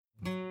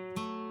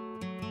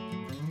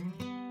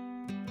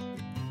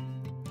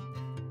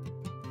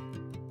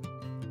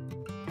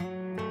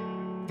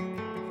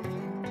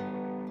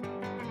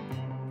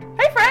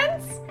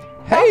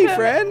Hey, Welcome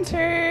friend.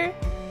 to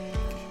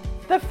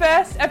the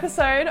first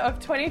episode of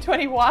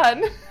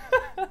 2021.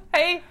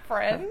 Hey,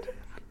 friend.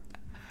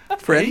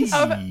 Friends.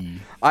 Hey.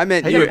 I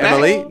meant Hey, you, you're back.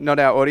 Emily, not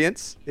our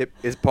audience. It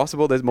is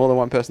possible there's more than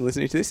one person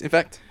listening to this. In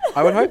fact,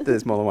 I would hope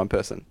there's more than one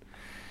person.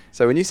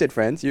 So when you said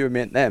friends, you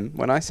meant them.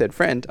 When I said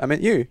friend, I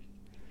meant you.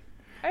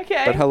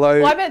 Okay. But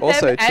hello well, I meant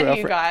also them to and our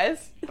you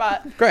guys,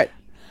 but Great.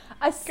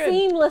 A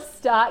seamless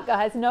start,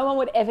 guys. No one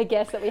would ever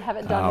guess that we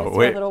haven't done this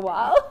for a little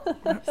while.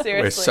 seriously.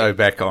 We're so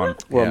back on.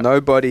 Well, Yeah.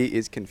 nobody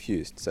is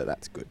confused, so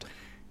that's good.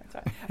 That's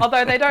right.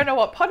 Although they don't know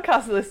what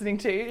podcast they're listening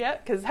to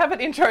yet, because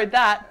haven't introed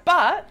that,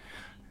 but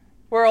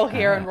we're all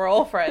here and we're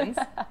all friends.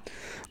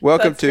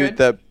 Welcome That's to good.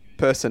 the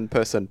Person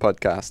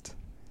podcast.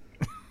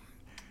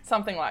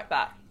 Something like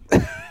that.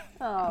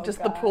 Oh, Just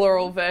God. the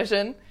plural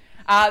version.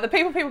 The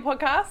People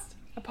podcast,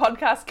 a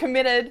podcast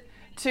committed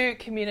to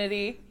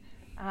community.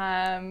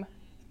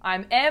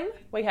 I'm Em.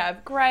 We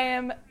have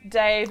Graham,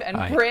 Dave, and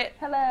Hi. Britt.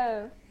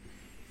 Hello.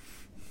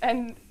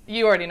 And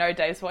you already know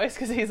Dave's voice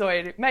because he's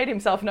already made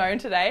himself known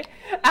today.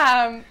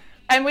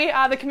 And we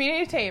are the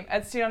community team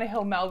at City on a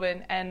Hill,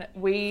 Melbourne, and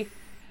we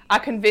are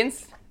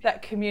convinced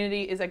that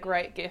community is a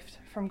great gift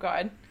from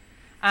God.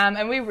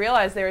 And we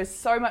realise there is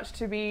so much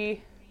to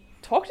be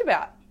talked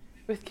about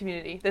with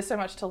community. There's so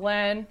much to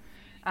learn.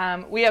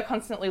 We are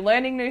constantly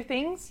learning new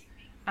things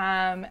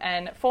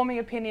and forming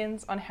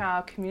opinions on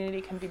how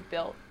community can be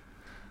built.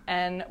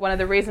 And one of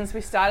the reasons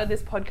we started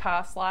this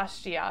podcast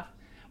last year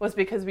was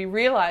because we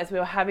realised we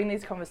were having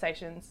these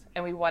conversations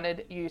and we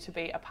wanted you to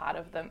be a part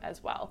of them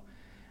as well.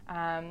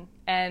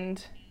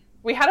 And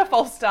we had a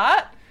false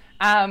start,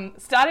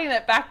 starting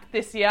it back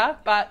this year,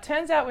 but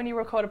turns out when you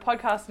record a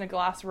podcast in a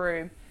glass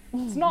room,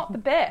 it's not the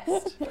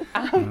best,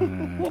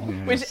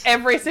 which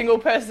every single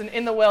person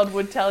in the world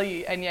would tell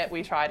you, and yet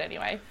we tried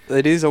anyway.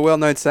 It is a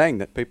well-known saying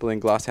that people in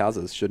glass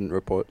houses shouldn't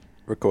record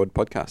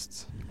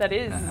podcasts. That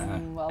is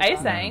Well a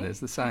done. saying. There's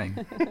the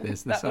saying.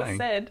 There's the That was saying.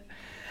 said.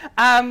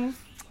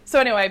 So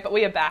anyway, but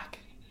we are back,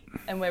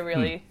 and we're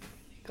really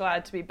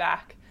glad to be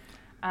back.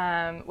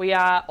 We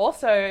are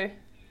also,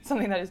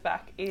 something that is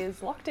back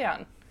is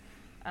lockdown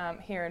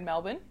here in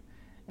Melbourne.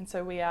 And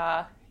so we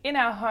are in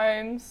our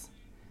homes,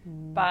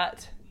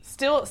 but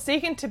still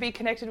seeking to be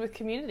connected with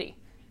community.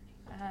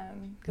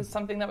 Because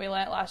something that we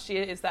learnt last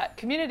year is that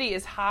community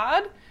is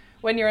hard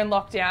when you're in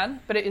lockdown,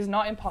 but it is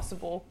not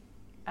impossible.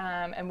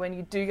 And when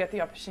you do get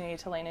the opportunity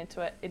to lean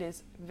into it, it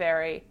is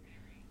very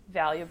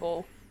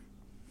valuable.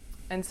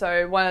 And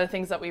so one of the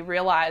things that we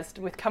realised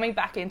with coming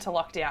back into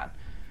lockdown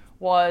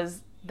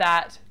was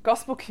that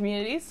gospel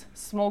communities,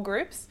 small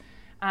groups,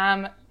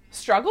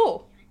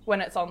 struggle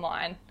when it's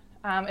online.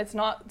 It's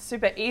not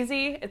super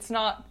easy. It's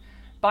not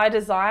by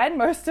design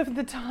most of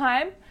the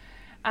time.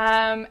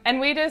 And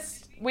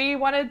we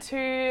wanted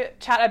to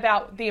chat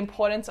about the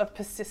importance of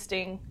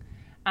persisting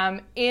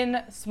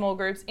in small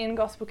groups, in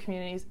gospel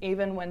communities,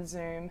 even when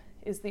Zoom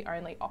is the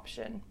only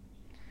option.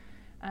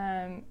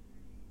 And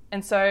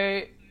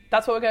so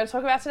that's what we're going to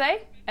talk about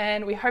today.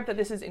 And we hope that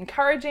this is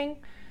encouraging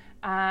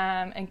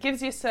and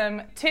gives you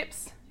some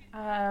tips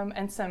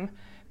and some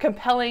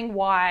compelling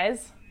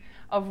whys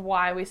of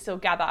why we still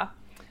gather.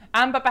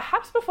 But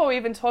perhaps before we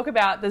even talk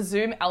about the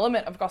Zoom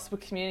element of gospel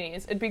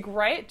communities, it'd be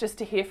great just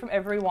to hear from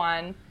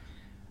everyone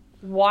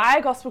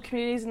why gospel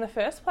communities in the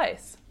first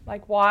place.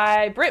 Like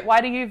why, Britt,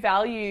 why do you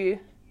value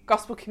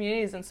gospel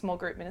communities and small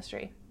group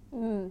ministry?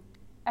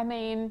 I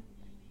mean,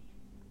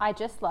 I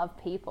just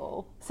love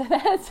people. So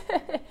that's,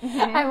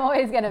 I'm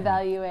always going to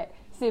value it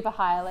super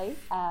highly.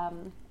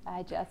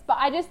 But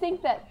I just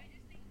think that,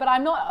 but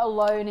I'm not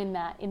alone in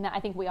that I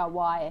think we are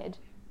wired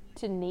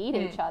to need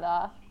each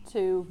other,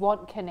 to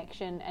want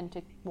connection and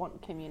to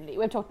want community.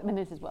 We've talked, I mean,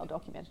 this is well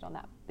documented on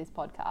this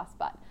podcast,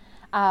 but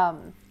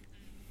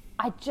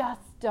I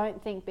just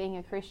don't think being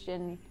a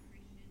Christian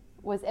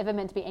was ever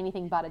meant to be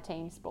anything but a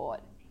team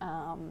sport.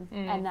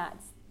 And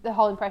that's the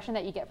whole impression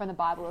that you get from the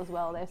Bible as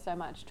well. There's so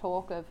much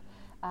talk of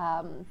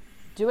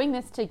doing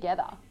this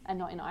together and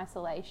not in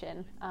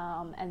isolation.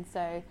 And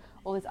so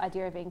all this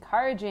idea of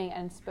encouraging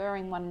and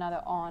spurring one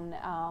another on.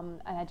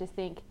 And I just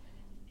think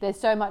there's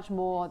so much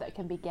more that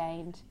can be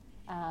gained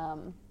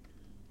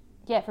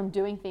from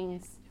doing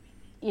things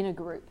in a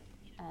group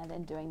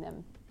than doing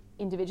them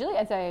individually.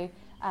 And so,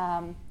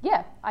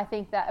 I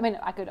think that, I mean,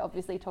 I could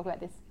obviously talk about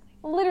this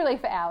literally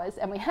for hours,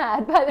 and we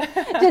had, but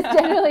just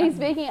generally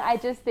speaking, I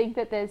just think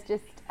that there's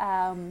just,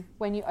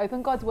 when you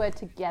open God's word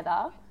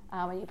together,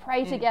 when you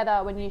pray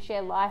together, when you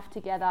share life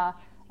together,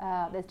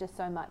 there's just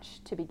so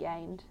much to be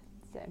gained.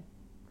 So,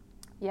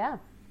 yeah.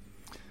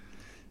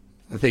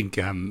 I think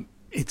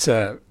it's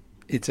a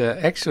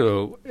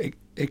actual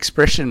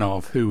expression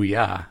of who we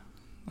are.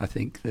 I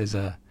think there's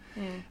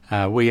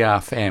we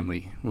are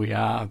family. We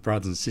are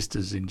brothers and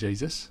sisters in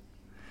Jesus,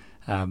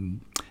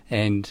 and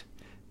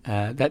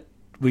that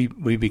we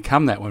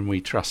become that when we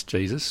trust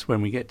Jesus.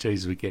 When we get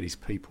Jesus, we get His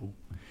people,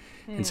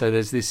 and so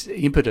there's this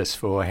impetus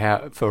for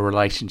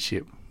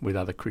relationship with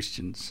other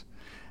Christians,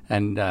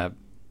 and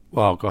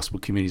while gospel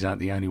communities aren't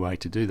the only way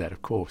to do that,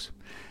 of course.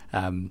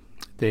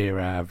 they're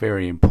a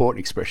very important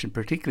expression,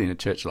 particularly in a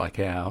church like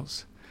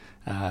ours,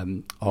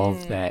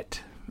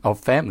 of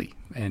family.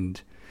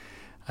 And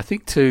I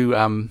think too,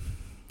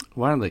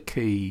 one of the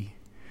key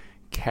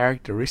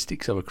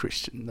characteristics of a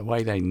Christian, the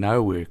way they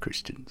know we're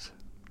Christians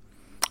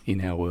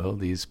in our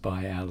world, is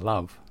by our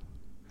love.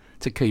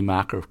 It's a key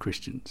marker of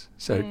Christians.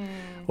 So,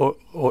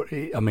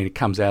 it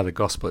comes out of the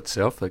gospel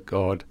itself that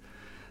God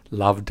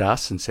loved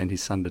us and sent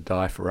his son to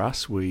die for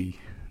us. We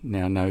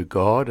now know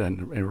God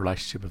and a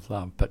relationship of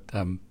love. But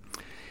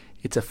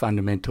it's a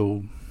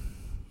fundamental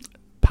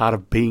part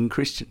of being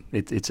Christian.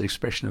 It's an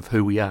expression of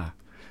who we are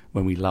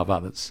when we love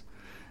others.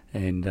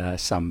 And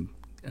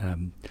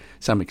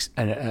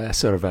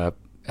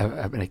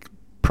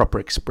proper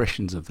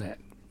expressions of that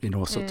in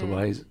all sorts of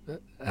ways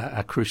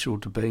are crucial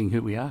to being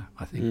who we are,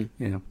 I think.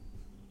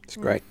 It's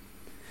great.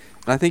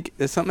 And I think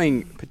there's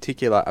something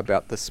particular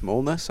about the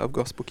smallness of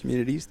gospel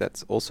communities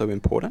that's also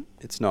important.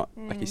 It's not,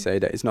 like you say,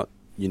 that it's not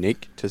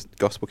unique to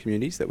gospel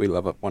communities that we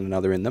love one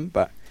another in them,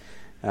 but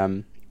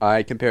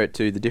I compare it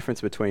to the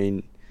difference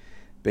between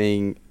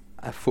being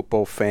a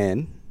football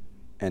fan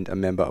and a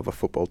member of a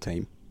football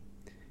team.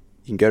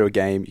 You can go to a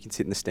game, you can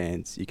sit in the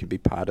stands, you can be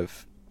part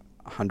of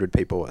 100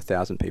 people,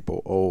 1,000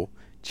 people, all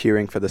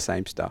cheering for the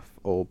same stuff,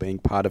 all being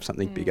part of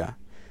something bigger.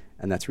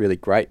 And that's really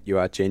great. You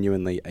are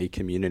genuinely a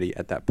community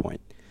at that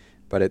point.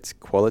 But it's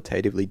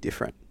qualitatively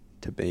different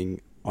to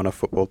being on a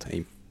football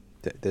team.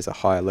 There's a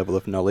higher level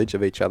of knowledge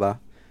of each other,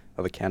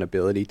 of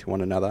accountability to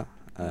one another,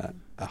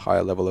 a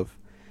higher level of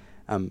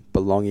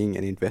belonging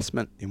and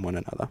investment in one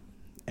another.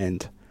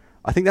 And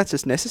I think that's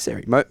just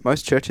necessary.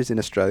 Most churches in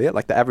Australia,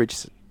 like the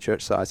average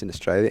church size in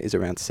Australia is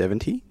around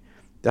 70.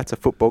 That's a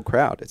football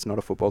crowd. It's not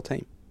a football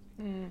team.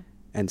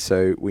 And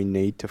so we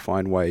need to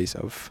find ways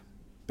of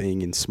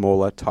being in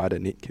smaller, tighter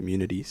knit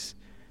communities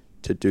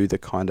to do the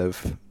kind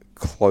of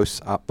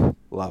close up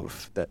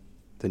love that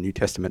the New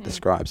Testament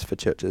describes for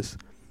churches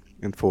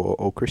and for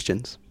all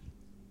Christians.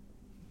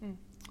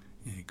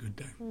 Yeah, good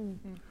day.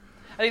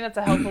 I think that's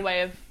a helpful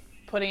way of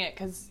putting it,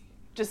 because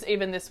just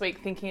even this week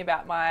thinking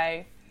about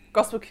my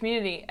gospel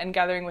community and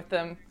gathering with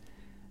them,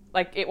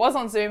 like it was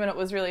on Zoom and it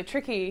was really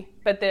tricky,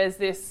 but there's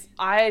this,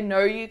 I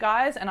know you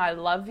guys and I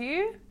love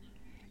you,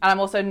 and I'm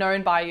also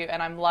known by you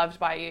and I'm loved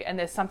by you, and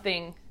there's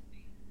something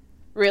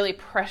really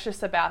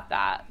precious about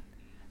that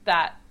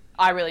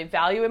I really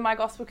value in my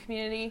gospel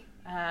community.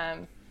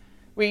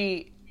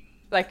 We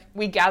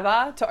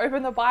gather to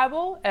open the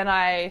Bible, and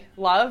I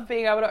love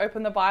being able to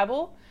open the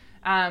Bible.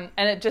 And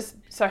it just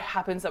so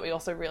happens that we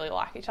also really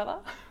like each other.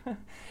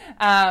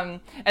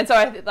 And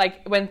so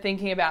when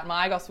thinking about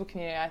my gospel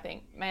community, I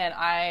think, man,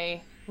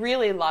 I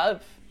really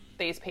love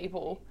these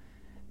people.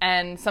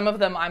 And some of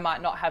them I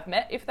might not have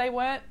met if they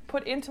weren't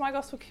put into my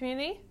gospel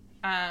community.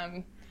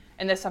 And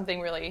there's something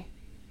really,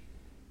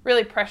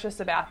 really precious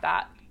about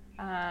that.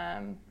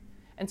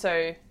 And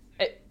so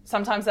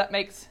sometimes that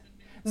makes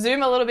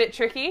Zoom a little bit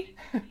tricky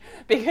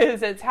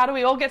because it's how do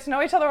we all get to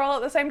know each other all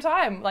at the same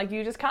time? Like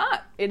you just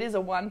can't. It is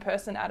a one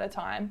person at a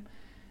time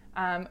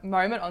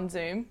moment on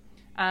Zoom.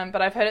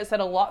 But I've heard it said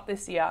a lot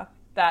this year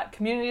that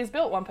community is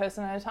built one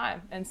person at a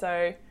time. And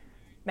so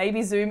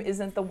maybe Zoom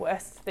isn't the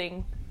worst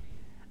thing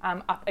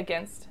up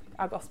against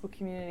our gospel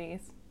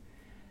communities.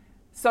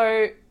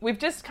 So we've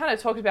just kind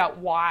of talked about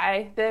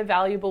why they're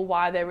valuable,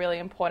 why they're really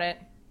important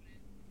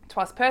to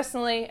us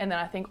personally, and then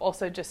I think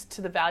also just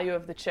to the value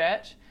of the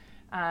church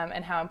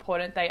and how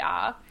important they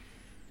are.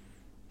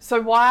 So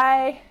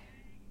why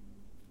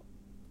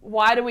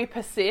do we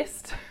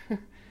persist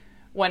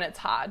when it's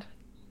hard?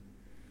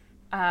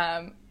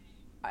 And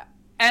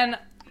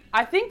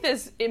I think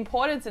there's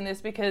importance in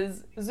this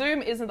because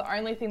Zoom isn't the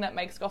only thing that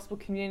makes gospel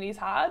communities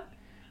hard.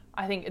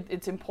 I think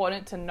it's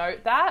important to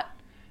note that.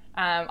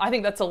 I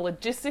think that's a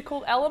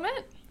logistical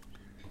element.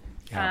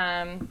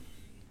 Yeah.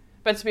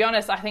 But to be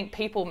honest, I think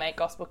people make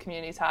gospel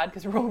communities hard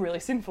because we're all really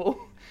sinful.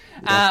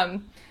 Yeah.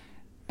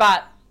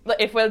 But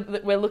if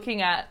we're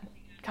looking at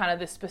kind of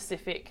the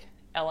specific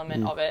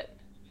element of it,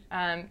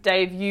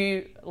 Dave,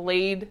 you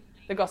lead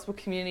the gospel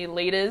community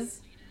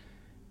leaders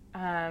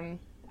at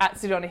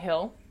City on a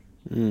Hill,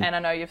 and I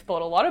know you've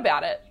thought a lot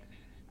about it,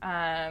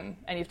 and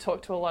you've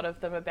talked to a lot of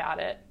them about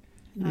it.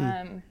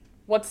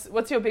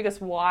 What's your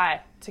biggest why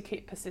to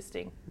keep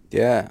persisting?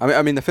 Yeah,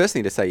 I mean, the first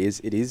thing to say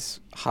is it is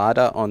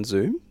harder on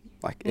Zoom.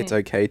 Like, it's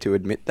okay to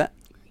admit that.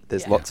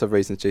 There's lots of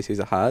reasons GCs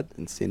are hard,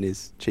 and sin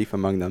is chief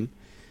among them.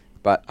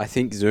 But I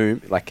think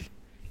Zoom, like,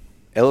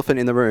 elephant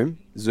in the room,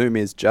 Zoom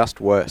is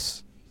just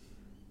worse.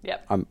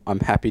 Yep. I'm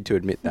happy to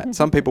admit that.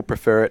 Some people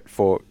prefer it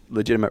for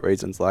legitimate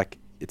reasons, like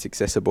it's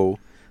accessible.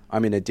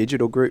 I'm in a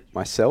digital group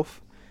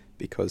myself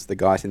because the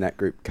guys in that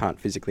group can't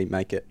physically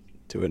make it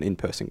to an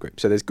in-person group.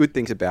 So there's good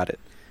things about it.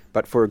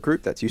 But for a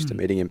group that's used to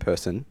meeting in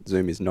person,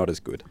 Zoom is not as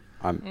good.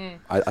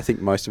 I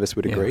think most of us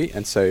would agree.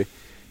 And so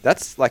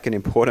that's like an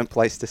important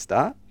place to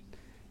start,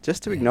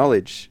 just to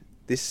acknowledge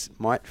this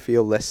might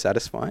feel less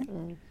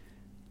satisfying.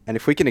 And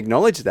if we can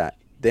acknowledge that,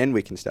 then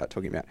we can start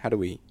talking about how do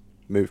we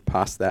move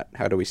past that?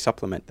 How do we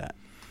supplement that?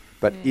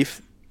 But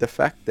if the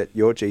fact that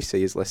your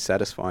GC is less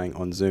satisfying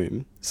on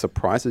Zoom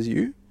surprises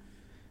you,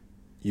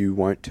 you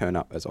won't turn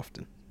up as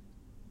often.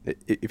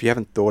 If you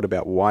haven't thought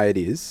about why it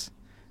is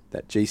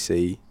that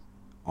GC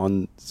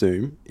on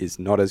Zoom is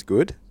not as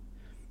good,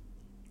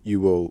 you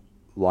will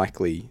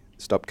likely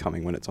stop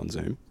coming when it's on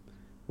Zoom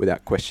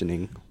without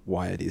questioning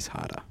why it is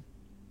harder.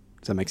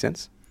 Does that make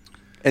sense?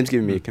 Em's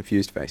giving me a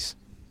confused face.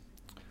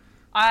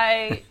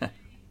 I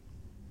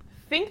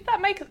think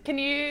that makes... Can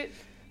you...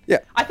 Yeah.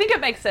 I think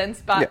it makes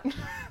sense, but... Yeah.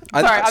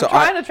 Sorry, I'm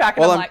trying to track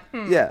it. I'm like,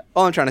 Yeah,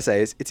 all I'm trying to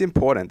say is it's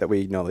important that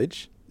we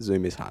acknowledge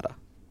Zoom is harder.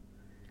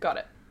 Got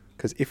it.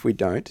 Because if we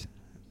don't,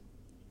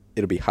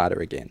 it'll be harder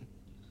again.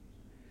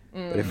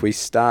 But if we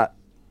start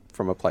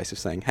from a place of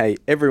saying, hey,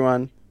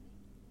 everyone,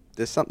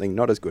 there's something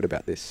not as good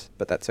about this,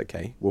 but that's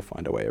okay. We'll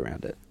find a way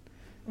around it.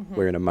 Mm-hmm.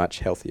 We're in a much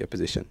healthier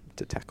position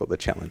to tackle the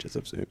challenges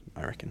of Zoom,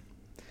 I reckon.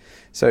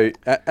 So,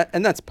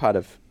 and that's part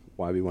of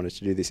why we wanted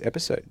to do this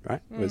episode,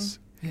 right? Was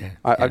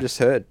I've just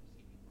heard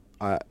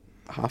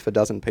half a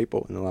dozen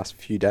people in the last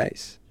few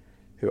days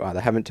who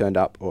either haven't turned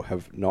up or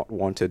have not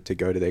wanted to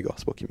go to their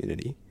gospel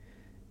community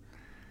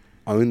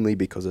only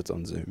because it's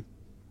on Zoom.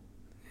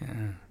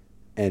 Yeah.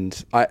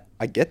 And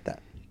I get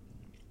that.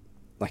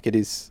 Like it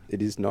is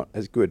not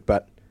as good,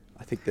 but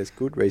I think there's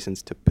good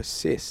reasons to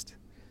persist.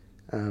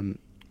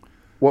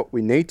 What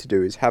we need to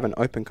do is have an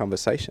open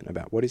conversation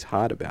about what is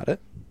hard about it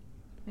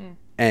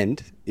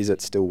and is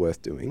it still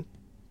worth doing?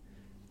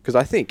 Because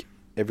I think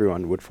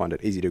everyone would find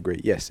it easy to agree,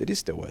 yes, it is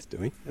still worth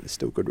doing and there's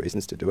still good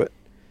reasons to do it.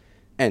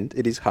 And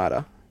it is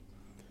harder.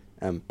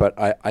 But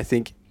I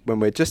think when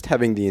we're just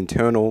having the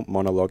internal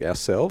monologue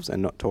ourselves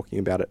and not talking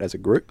about it as a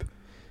group,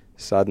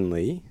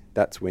 suddenly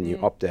that's when you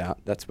opt out.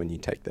 That's when you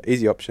take the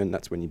easy option.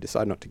 That's when you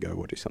decide not to go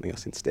or do something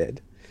else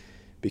instead.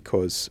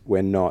 Because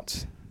we're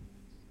not...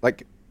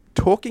 Like,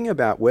 talking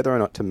about whether or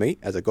not to meet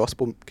as a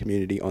gospel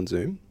community on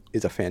Zoom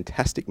is a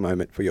fantastic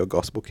moment for your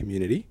gospel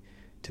community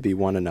to be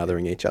one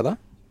anothering each other,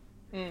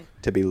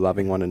 to be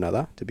loving one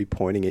another, to be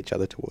pointing each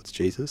other towards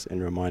Jesus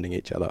and reminding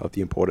each other of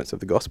the importance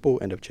of the gospel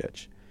and of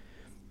church.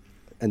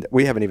 And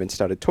we haven't even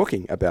started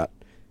talking about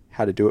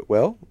how to do it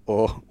well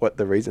or what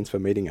the reasons for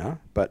meeting are.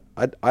 But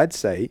I'd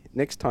say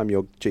next time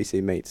your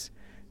GC meets,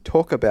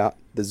 talk about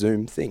the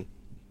Zoom thing.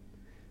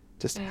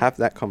 Just have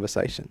that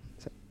conversation.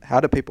 So how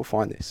do people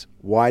find this?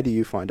 Why do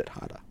you find it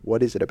harder?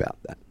 What is it about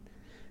that?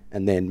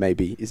 And then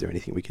maybe, is there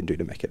anything we can do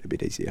to make it a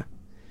bit easier?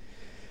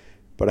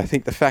 But I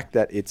think the fact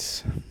that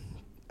it's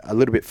a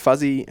little bit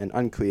fuzzy and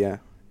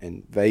unclear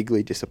and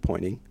vaguely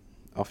disappointing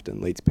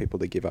often leads people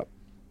to give up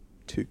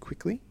too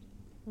quickly.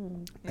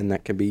 And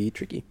that can be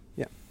tricky.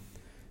 Yeah.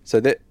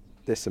 So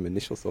there's some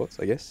initial thoughts,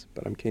 I guess,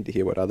 but I'm keen to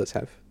hear what others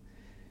have,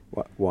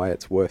 why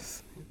it's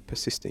worth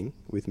persisting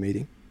with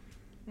meeting.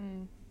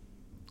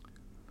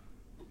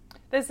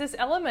 There's this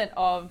element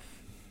of,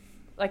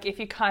 like, if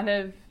you kind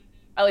of,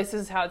 at least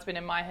this is how it's been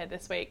in my head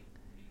this week,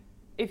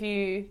 if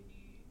you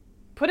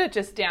put it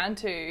just down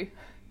to,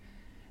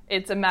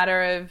 it's a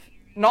matter of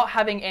not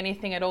having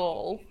anything at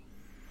all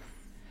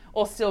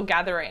or still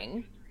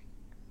gathering.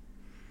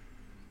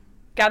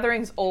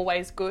 Gathering's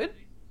always good.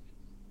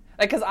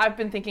 Because I've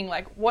been thinking,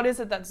 like, what is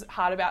it that's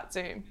hard about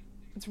Zoom?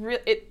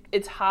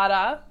 It's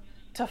harder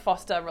to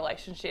foster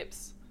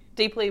relationships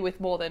deeply with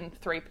more than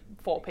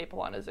 3-4 people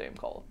on a Zoom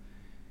call.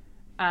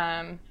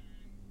 Not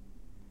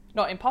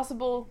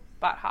impossible,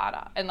 but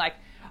harder. And like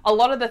a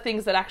lot of the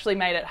things that actually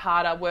made it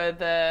harder were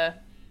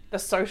the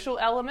social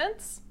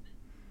elements,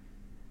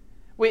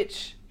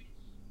 which,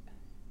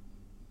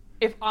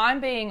 if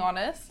I'm being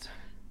honest,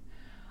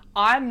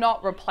 I'm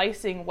not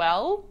replacing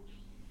well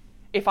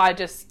if I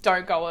just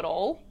don't go at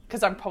all,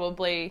 because I'm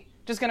probably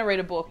just going to read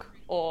a book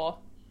or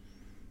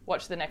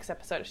watch the next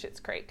episode of Schitt's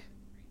Creek.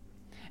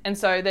 And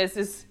so there's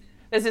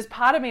this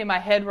part of me in my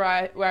head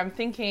where I'm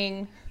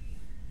thinking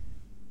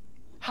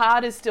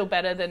hard is still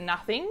better than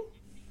nothing,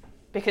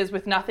 because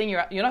with nothing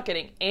you're not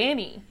getting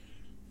any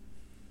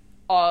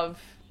of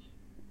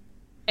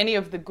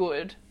the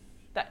good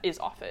that is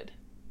offered.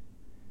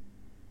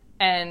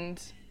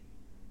 And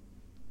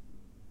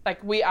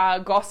like, we are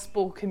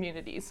gospel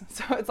communities.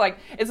 So it's like,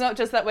 it's not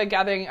just that we're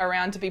gathering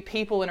around to be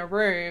people in a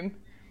room,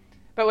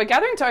 but we're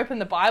gathering to open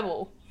the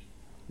Bible.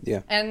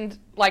 Yeah. And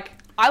like,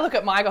 I look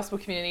at my gospel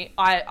community,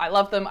 I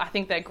love them, I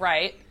think they're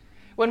great.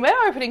 When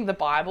we're opening the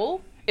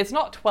Bible, it's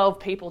not 12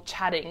 people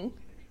chatting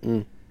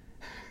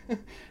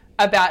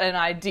about an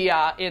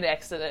idea in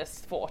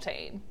Exodus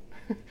 14.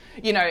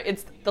 You know,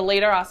 it's the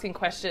leader asking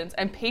questions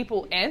and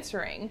people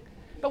answering,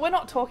 but we're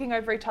not talking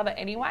over each other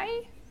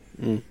anyway.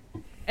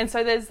 And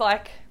so there's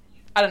like,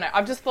 I don't know,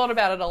 I've just thought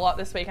about it a lot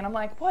this week, and I'm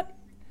like, what?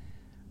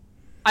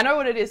 I know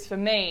what it is for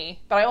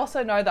me, but I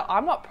also know that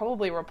I'm not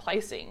probably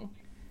replacing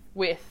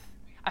with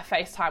a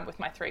FaceTime with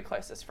my 3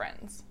 closest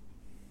friends.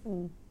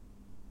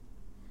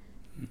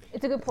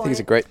 It's a good point. I think it's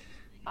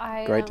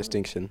a great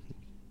distinction.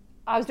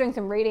 I was doing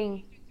some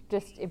reading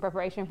just in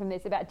preparation from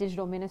this about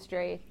digital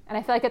ministry, and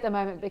I feel like at the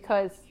moment,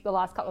 because the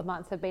last couple of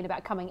months have been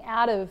about coming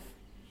out of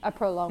a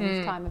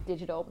prolonged time of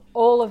digital,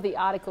 all of the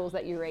articles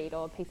that you read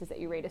or pieces that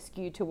you read are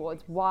skewed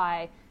towards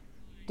why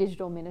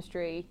digital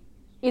ministry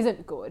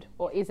isn't good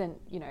or isn't,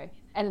 you know,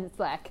 and it's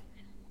like,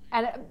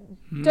 And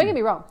don't get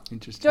me wrong,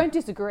 Interesting. don't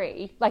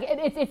disagree. Like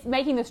it's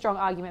making the strong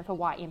argument for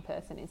why in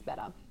person is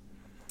better.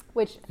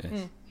 Which,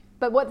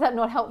 but what's that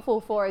not helpful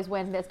for is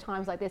when there's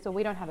times like this where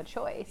we don't have a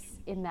choice.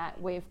 In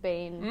that we've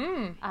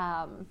been,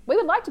 we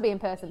would like to be in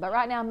person, but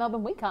right now in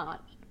Melbourne we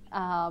can't.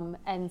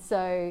 And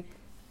so,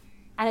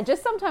 and it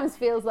just sometimes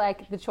feels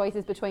like the choice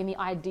is between the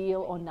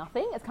ideal or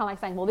nothing. It's kind of like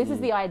saying, well, this is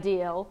the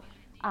ideal,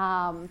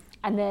 and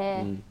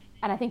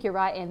I think you're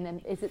right, and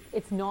then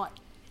it's not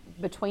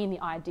between the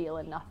ideal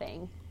and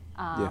nothing.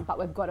 But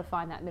we've got to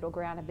find that middle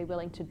ground and be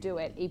willing to do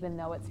it, even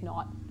though it's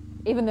not,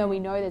 even though we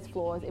know there's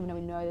flaws, even though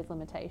we know there's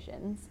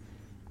limitations,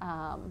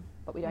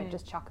 but we don't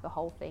just chuck the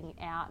whole thing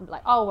out and be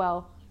like, oh,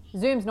 well,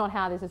 Zoom's not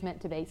how this is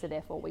meant to be, so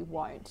therefore we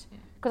won't.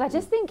 Because I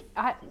just think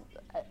at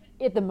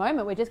the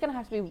moment, we're just going to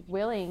have to be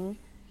willing,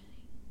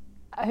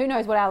 who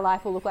knows what our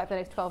life will look like for the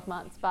next 12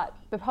 months, but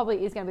there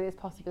probably is going to be this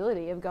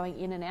possibility of going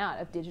in and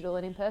out of digital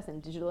and in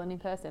person.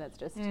 It's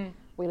just,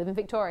 we live in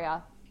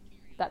Victoria.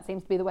 That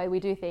seems to be the way we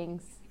do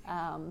things.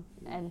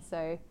 And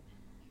so,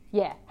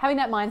 yeah, having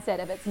that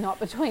mindset of it's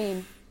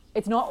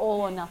not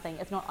all or nothing,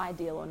 it's not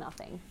ideal or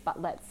nothing,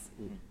 but let's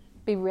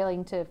be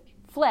willing to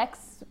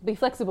be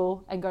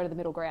flexible and go to the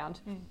middle ground.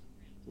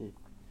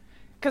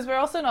 Because we're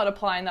also not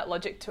applying that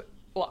logic to,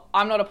 well,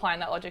 I'm not applying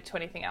that logic to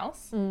anything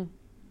else.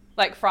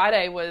 Like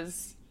Friday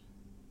was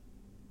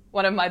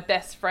one of my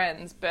best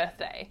friend's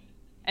birthday,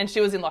 and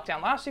she was in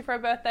lockdown last year for her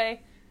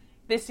birthday,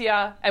 this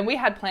year, and we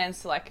had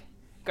plans to like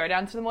go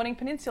down to the Morning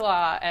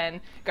Peninsula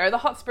and go to the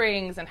hot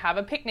springs and have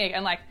a picnic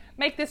and like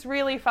make this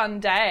really fun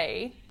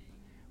day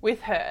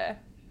with her.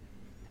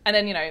 And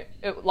then,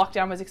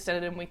 lockdown was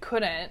extended and we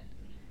couldn't.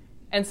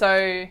 And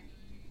so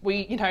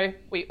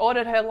we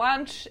ordered her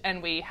lunch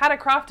and we had a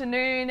craft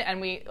afternoon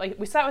and we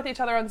sat with each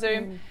other on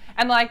Zoom.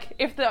 And like,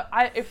 if the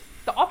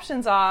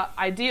options are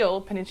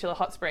ideal, Peninsula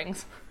Hot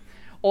Springs,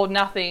 or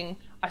nothing,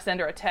 I send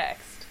her a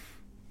text.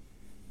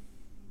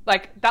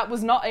 Like, that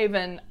was not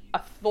even a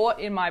thought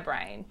in my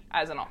brain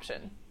as an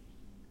option.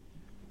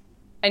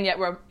 And yet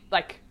we're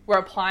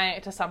applying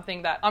it to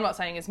something that I'm not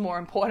saying is more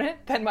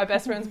important than my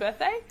best friend's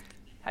birthday.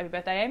 Happy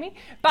birthday, Amy.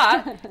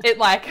 But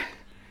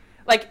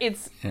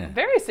it's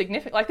very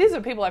significant. Like, these are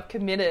people I've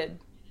committed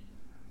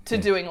to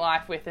doing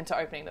life with and to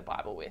opening the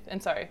Bible with.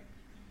 And so,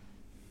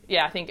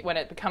 yeah, I think when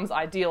it becomes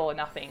ideal or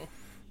nothing,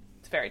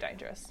 it's very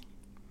dangerous.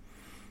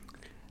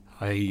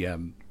 I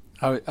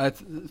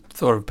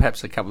thought of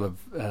perhaps a couple of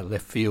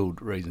left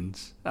field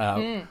reasons.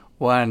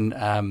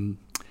 One,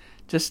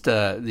 just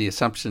the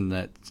assumption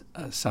that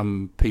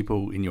some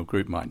people in your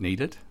group might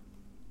need it.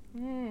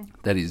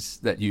 That is,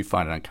 that you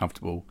find it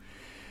uncomfortable.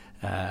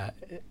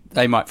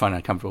 They might find it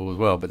uncomfortable as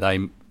well, but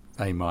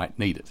they might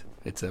need it.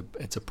 It's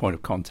a point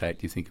of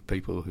contact. You think of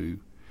people who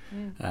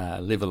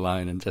live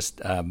alone, and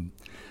just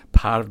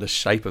part of the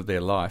shape of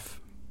their life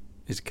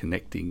is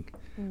connecting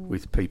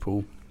with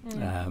people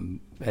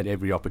at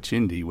every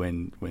opportunity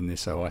when they're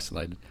so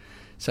isolated.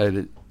 So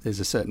that there's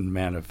a certain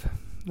amount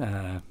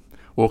of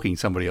walking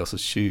somebody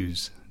else's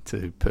shoes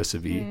to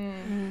persevere.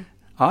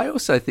 I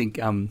also think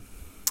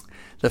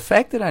the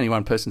fact that only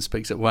one person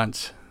speaks at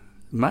once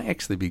may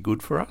actually be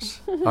good for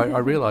us. I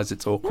realise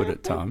it's awkward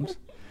at times.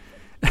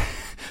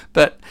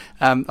 But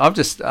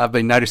I've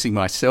been noticing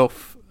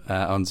myself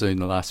on Zoom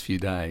the last few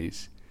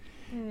days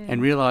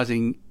and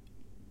realising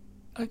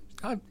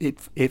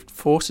it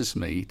forces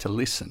me to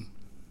listen,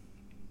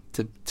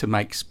 to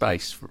make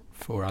space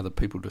for other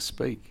people to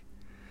speak.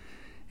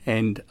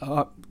 And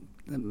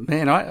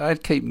I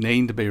keep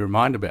needing to be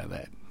reminded about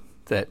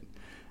that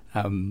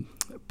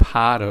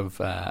part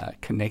of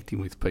connecting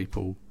with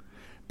people,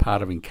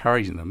 part of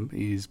encouraging them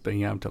is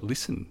being able to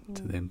listen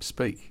to them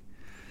speak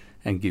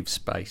and give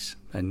space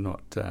and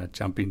not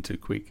jump in too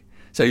quick.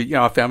 So,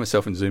 I found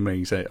myself in Zoom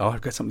meetings saying,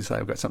 I've got something to say,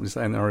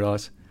 and then I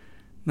realised,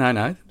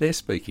 no, they're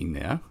speaking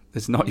now.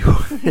 It's not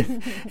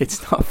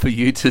it's not for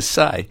you to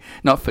say,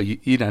 not for you.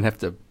 You don't have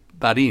to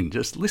butt in.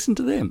 Just listen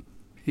to them,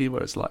 hear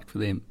what it's like for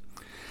them.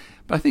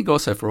 But I think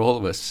also for all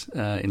of us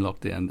in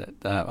lockdown,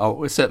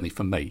 that certainly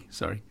for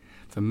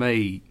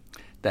me,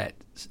 that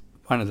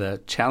one of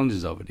the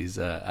challenges of it is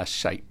a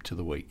shape to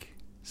the week.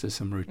 So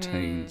some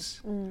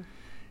routines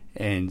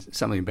and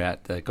something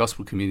about the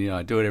gospel community.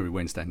 I do it every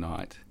Wednesday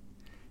night,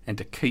 and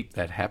to keep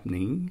that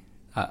happening,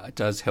 it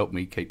does help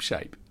me keep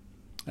shape.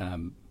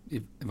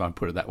 If I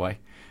put it that way,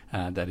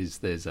 that is,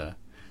 there's a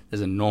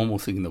normal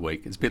thing in the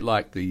week. It's a bit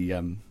like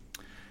the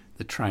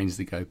trains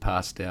that go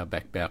past our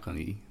back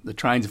balcony. The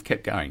trains have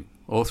kept going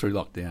all through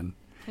lockdown.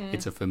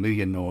 It's a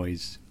familiar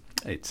noise.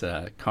 It's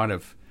a kind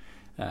of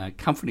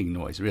comforting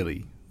noise,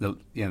 really.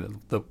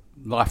 The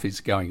life is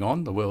going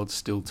on. The world's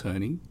still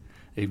turning,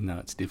 even though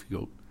it's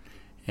difficult.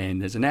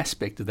 And there's an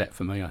aspect of that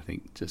for me, I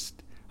think.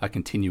 Just I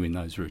continue in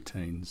those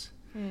routines.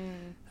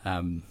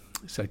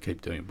 So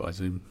keep doing it by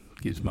Zoom.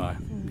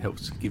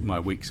 Helps give my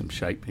week some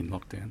shape in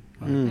lockdown,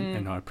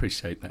 and I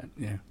appreciate that.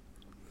 Yeah.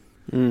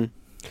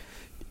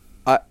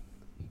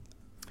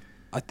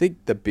 I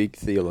think the big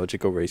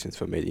theological reasons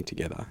for meeting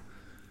together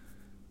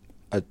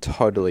are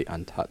totally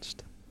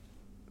untouched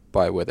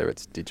by whether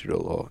it's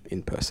digital or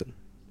in person.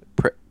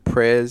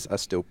 prayers are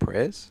still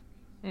prayers.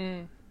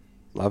 Mm.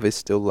 Love is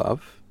still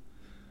love.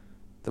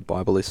 The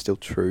Bible is still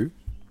true.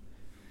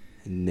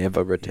 It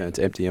never returns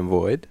empty and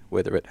void,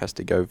 whether it has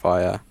to go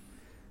via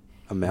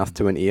a mouth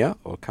to an ear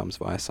or comes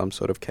via some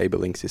sort of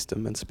cabling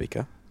system and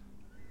speaker.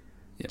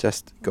 Yep.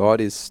 Just God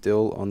is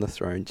still on the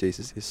throne.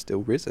 Jesus is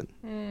still risen.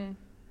 Mm.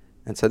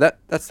 And so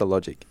that's the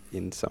logic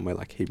in somewhere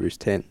like Hebrews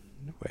 10,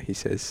 where he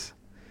says,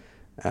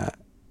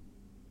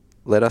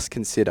 let us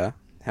consider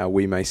how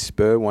we may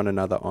spur one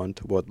another on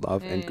toward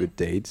love and good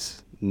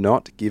deeds,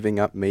 not giving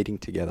up meeting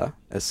together,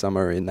 as some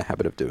are in the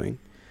habit of doing,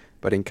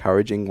 but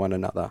encouraging one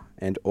another,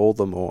 and all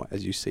the more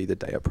as you see the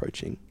day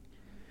approaching.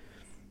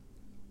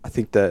 I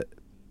think the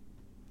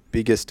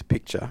biggest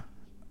picture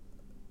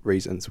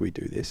reasons we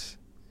do this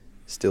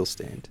still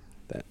stand,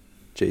 that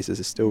Jesus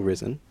is still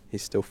risen,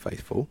 he's still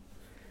faithful,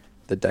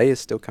 the day is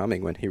still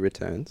coming when he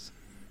returns,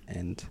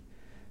 and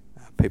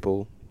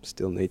people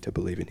still need to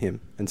believe in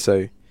him. And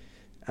so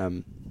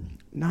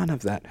none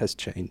of that has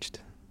changed.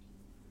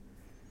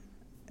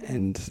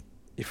 And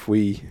if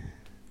we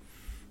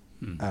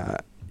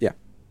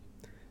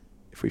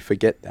if we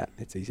forget that,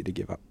 it's easy to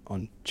give up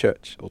on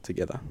church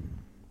altogether.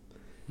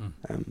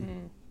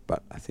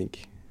 But I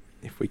think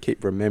if we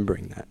keep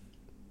remembering that,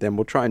 then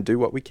we'll try and do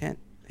what we can,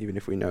 even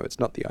if we know it's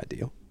not the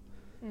ideal.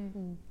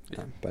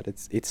 But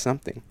it's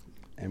something,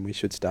 and we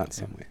should start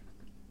somewhere.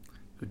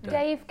 Good day.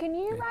 Dave, can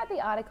you write the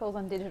articles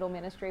on digital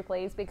ministry,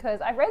 please? Because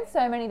I've read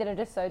so many that are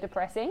just so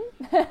depressing.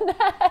 And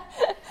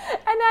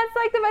that's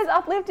like the most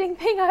uplifting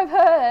thing I've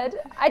heard.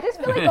 I just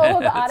feel like all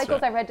of the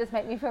articles I read just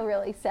make me feel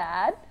really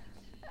sad.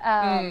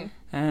 That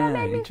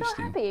made me feel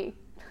happy.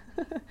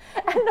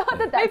 And not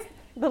that that's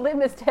the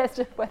litmus test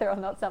of whether or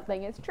not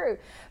something is true.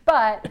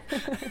 But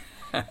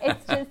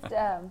it's just,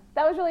 that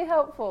was really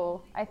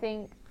helpful. I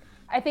think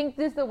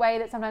this is the way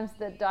that sometimes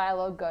the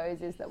dialogue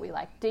goes, is that we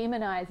like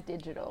demonize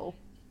digital,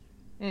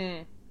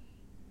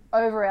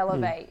 over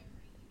elevate,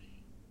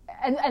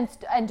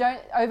 and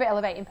don't over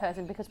elevate in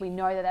person, because we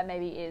know that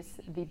maybe is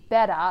the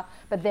better,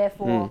 but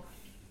therefore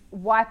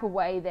wipe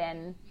away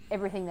then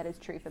everything that is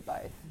true for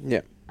both.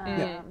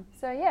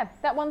 So yeah,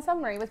 that one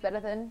summary was better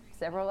than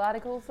several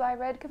articles I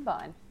read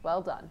combined.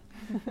 Well done.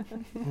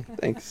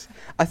 Thanks.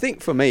 I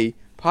think for me,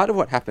 part of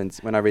what happens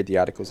when I read the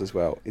articles as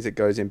well is it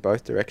goes in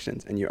both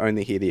directions, and you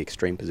only hear the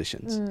extreme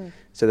positions.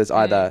 So there's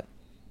either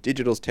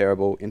digital's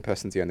terrible, in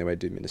person's the only way to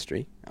do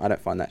ministry. I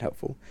don't find that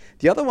helpful.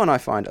 The other one I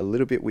find a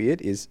little bit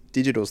weird is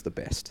digital's the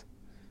best.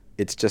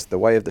 It's just the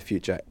way of the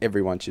future.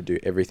 Everyone should do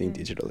everything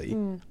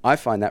digitally. I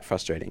find that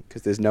frustrating,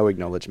 because there's no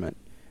acknowledgement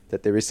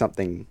that there is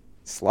something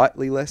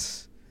slightly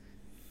less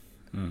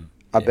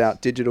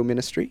about digital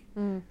ministry.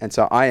 And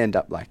so I end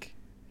up like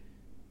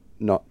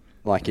not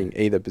liking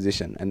either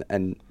position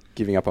and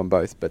giving up on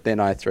both. But then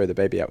I throw the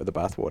baby out with the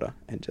bathwater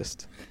and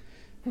just,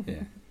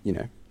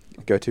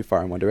 go too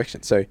far in one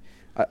direction. So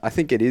I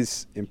think it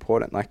is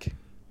important. Like,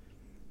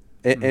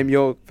 and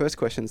your first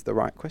question's the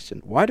right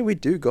question. Why do we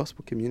do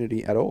gospel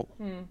community at all?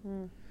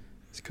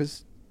 It's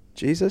because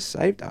Jesus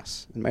saved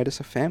us and made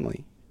us a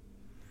family.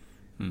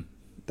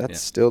 That's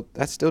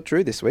still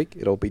true this week.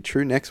 It'll be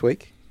true next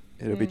week.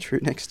 It'll be true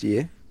next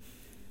year.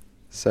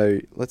 So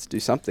let's do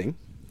something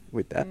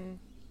with that.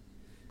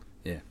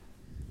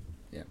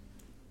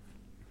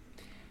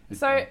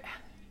 So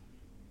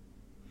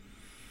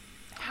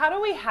how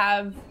do we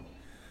have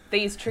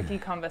these tricky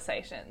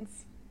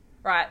conversations?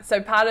 Right.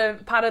 So part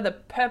of the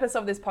purpose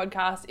of this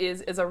podcast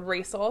is a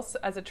resource,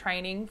 as a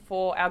training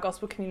for our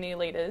gospel community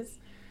leaders,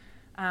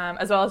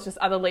 as well as just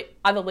other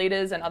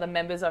leaders and other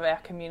members of our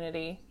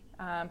community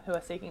who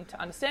are seeking to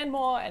understand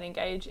more and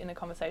engage in a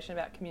conversation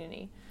about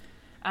community.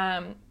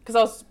 Because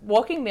I was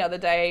walking the other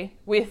day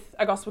with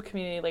a gospel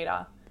community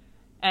leader,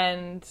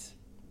 and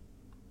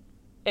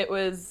it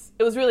was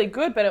really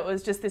good, but it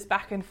was just this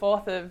back and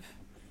forth of,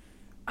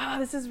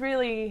 this is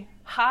really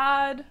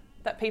hard,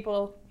 that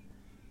people,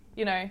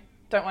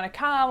 don't want to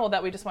come, or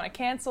that we just want to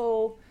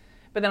cancel.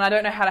 But then I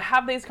don't know how to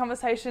have these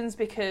conversations,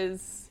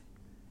 because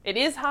it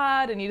is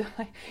hard, and you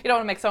don't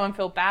want to make someone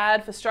feel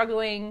bad for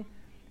struggling.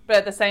 But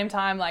at the same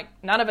time, like,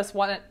 none of us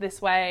want it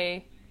this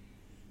way.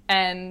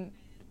 And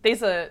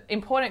these are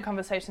important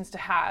conversations to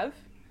have.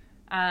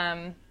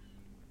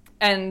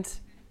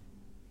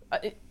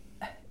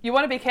 You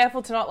want to be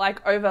careful to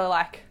not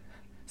over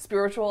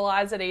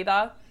spiritualize it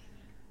either.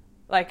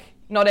 Like,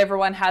 not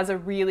everyone has a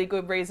really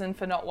good reason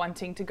for not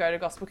wanting to go to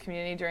gospel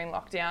community during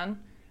lockdown.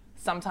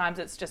 Sometimes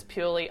it's just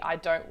purely, I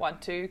don't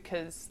want to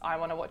because I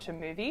want to watch a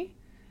movie.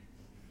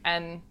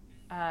 And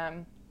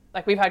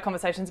we've had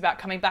conversations about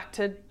coming back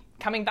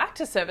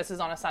to services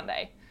on a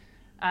Sunday.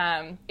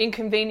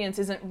 Inconvenience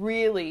isn't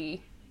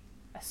really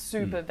a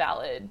super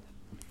valid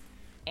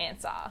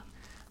answer.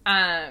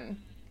 And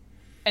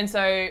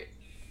so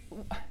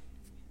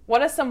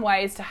what are some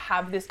ways to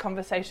have this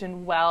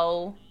conversation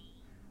well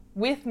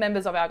with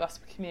members of our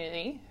gospel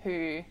community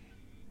who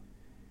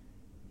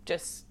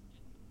just,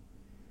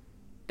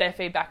 their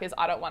feedback is,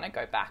 I don't want to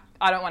go back.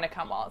 I don't want to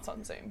come while it's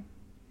on Zoom.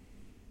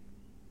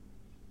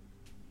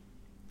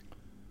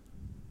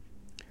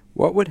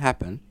 What would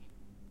happen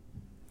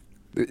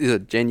This is a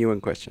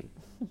genuine question.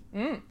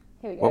 Here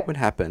we go. What would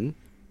happen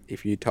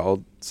if you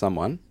told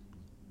someone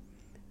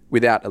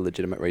without a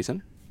legitimate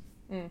reason?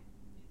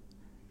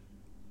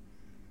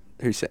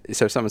 So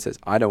if someone says,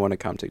 I don't want to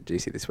come to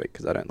GC this week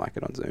because I don't like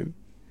it on Zoom.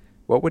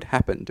 What would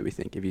happen, do we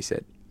think, if you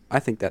said, I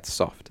think that's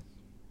soft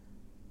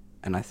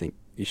and I think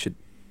you should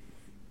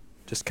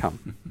just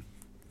come?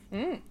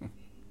 I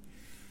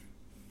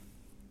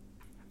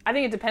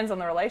think it depends on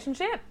the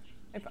relationship.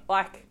 If,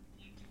 like,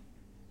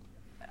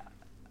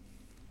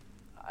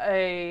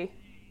 I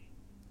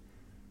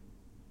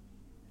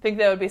think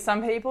there would be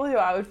some people who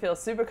I would feel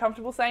super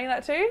comfortable saying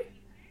that to.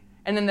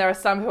 And then there are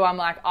some who I'm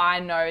like, I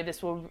know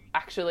this will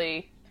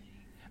actually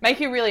make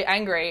you really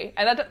angry.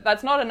 And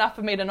that's not enough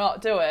for me to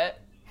not do it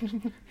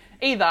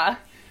either.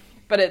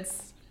 But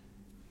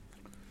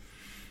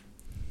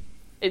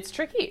it's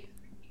tricky.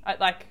 I'm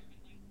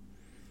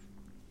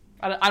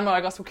not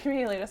a gospel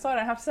community leader, so I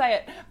don't have to say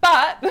it.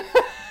 But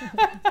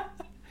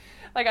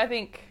like, I don't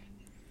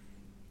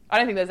think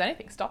there's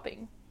anything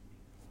stopping.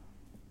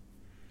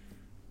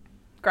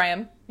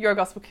 Graham, you're a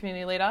gospel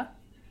community leader.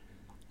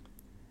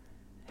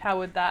 How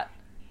would that?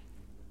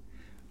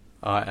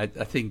 I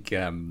think,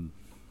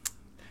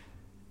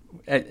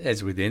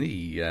 as with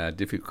any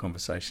difficult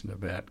conversation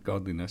about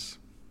godliness,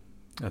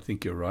 I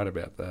think you're right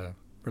about the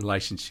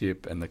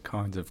relationship and the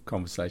kinds of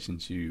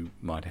conversations you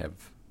might have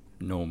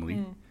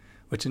normally,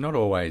 which are not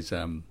always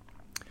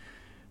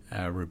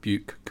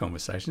rebuke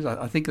conversations.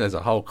 I think there's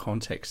a whole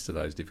context to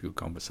those difficult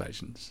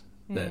conversations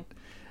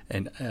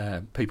and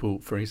people,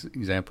 for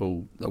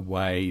example, the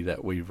way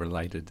that we've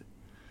related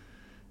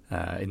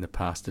in the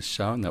past has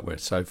shown that we're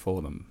so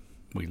for them.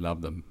 We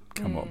love them,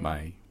 come what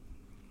may.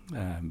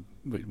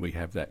 We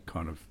have that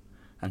kind of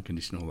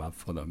unconditional love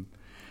for them.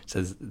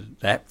 So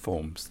that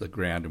forms the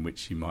ground in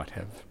which you might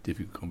have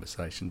difficult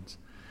conversations.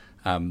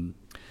 Your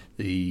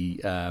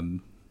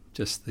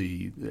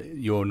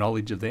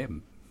knowledge of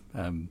them.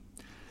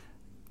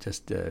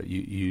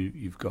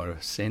 You've got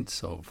a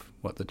sense of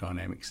what the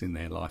dynamics in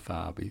their life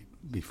are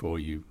before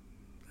you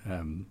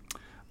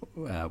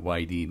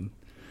wade in.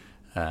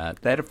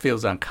 That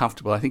feels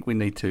uncomfortable. I think we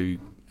need to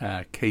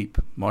keep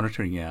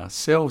monitoring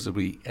ourselves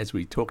as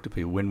we talk to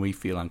people when we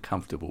feel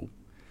uncomfortable.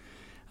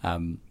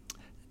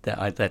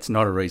 That's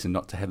not a reason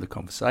not to have the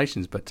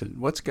conversations, but to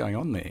what's going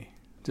on there.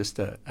 Just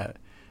a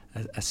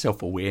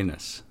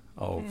self-awareness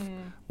of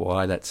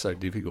why that's so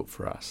difficult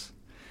for us.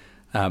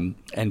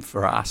 And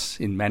for us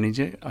in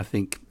managing, I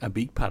think a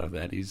big part of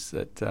that is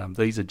that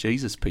these are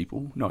Jesus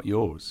people, not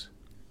yours.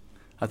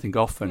 I think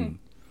often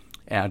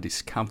our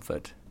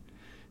discomfort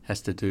has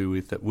to do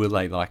with that, will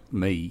they like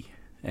me?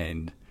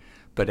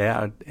 But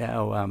our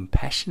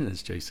passion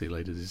as GC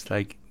leaders is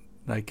they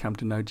come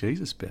to know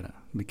Jesus better,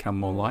 become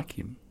more like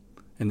him.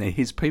 And they're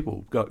his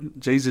people.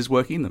 Jesus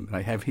working in them.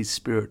 They have his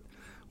Spirit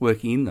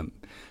working in them.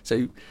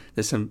 So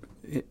there's some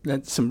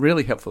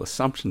really helpful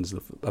assumptions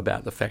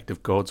about the fact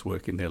of God's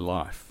work in their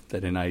life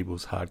that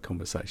enables hard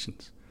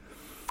conversations.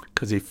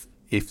 Because if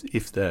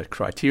the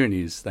criterion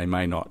is they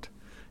may not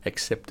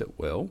accept it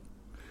well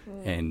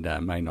and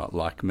may not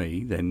like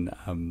me, then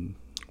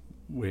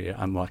we're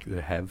unlikely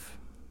to have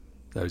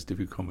those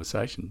difficult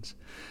conversations.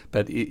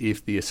 But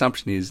if the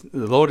assumption is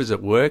the Lord is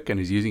at work and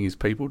is using his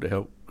people to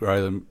help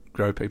grow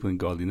people in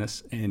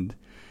godliness, and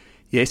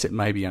yes, it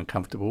may be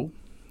uncomfortable,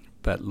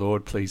 but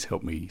Lord, please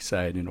help me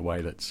say it in a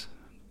way that's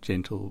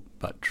gentle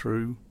but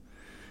true,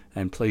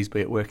 and please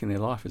be at work in their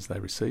life as they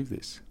receive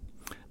this.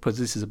 Because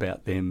this is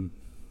about them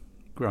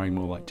growing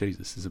more like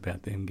Jesus. It's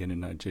about them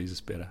getting to know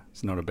Jesus better.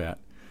 It's not about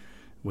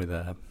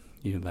whether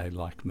they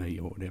like me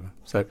or whatever.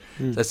 So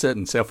there's a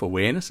certain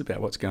self-awareness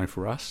about what's going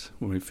for us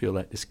when we feel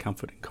that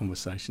discomfort in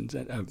conversations.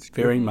 It's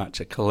very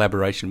much a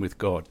collaboration with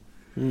God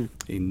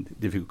in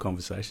difficult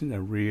conversations,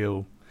 a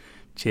real,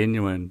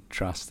 genuine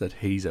trust that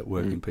he's at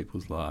work in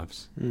people's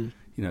lives.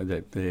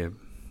 That they're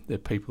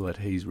people that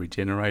he's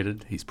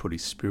regenerated, he's put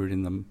his Spirit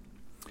in them,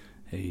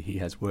 he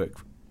has work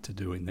to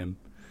do in them,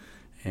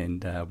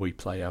 and we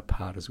play our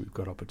part as we've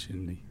got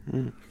opportunity.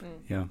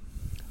 Yeah,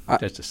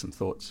 that's just some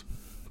thoughts.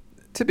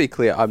 To be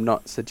clear, I'm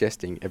not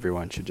suggesting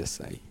everyone should just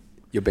say,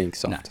 you're being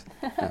soft.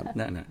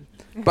 No.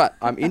 But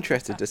I'm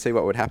interested to see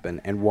what would happen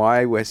and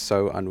why we're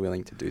so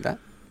unwilling to do that.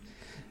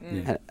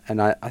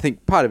 And I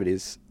think part of it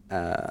is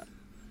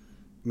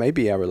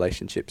maybe our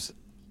relationships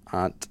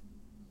aren't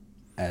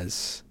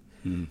as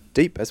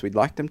deep as we'd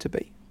like them to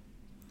be.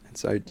 And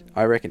so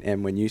I reckon,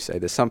 Em, when you say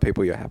there's some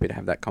people you're happy to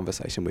have that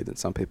conversation with and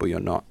some people you're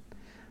not,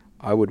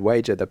 I would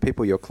wager the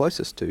people you're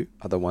closest to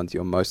are the ones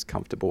you're most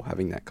comfortable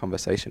having that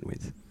conversation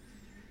with.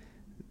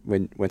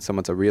 When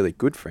someone's a really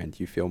good friend,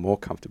 you feel more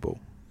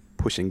comfortable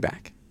pushing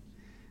back.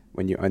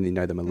 When you only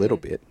know them a little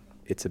bit,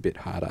 it's a bit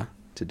harder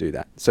to do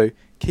that. So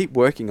keep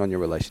working on your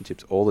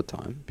relationships all the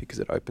time, because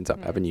it opens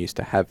up avenues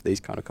to have these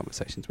kind of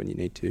conversations when you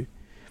need to.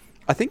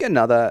 I think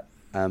another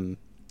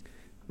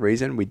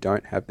reason we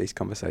don't have these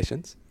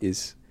conversations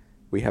is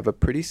we have a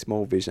pretty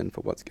small vision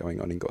for what's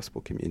going on in gospel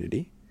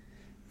community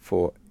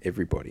for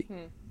everybody.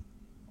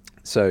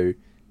 So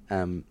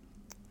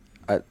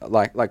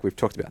like we've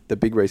talked about, the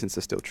big reasons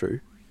are still true.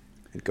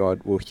 and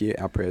God will hear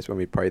our prayers when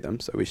we pray them,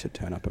 so we should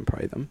turn up and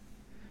pray them.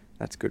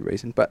 That's good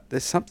reason. But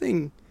there's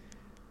something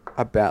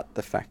about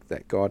the fact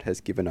that God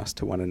has given us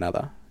to one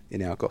another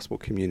in our gospel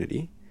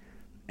community,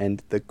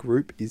 and the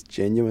group is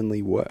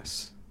genuinely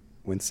worse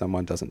when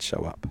someone doesn't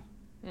show up.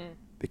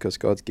 Because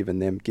God's given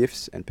them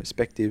gifts and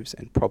perspectives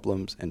and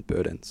problems and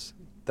burdens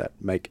that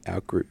make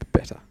our group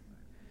better.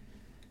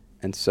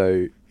 And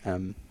so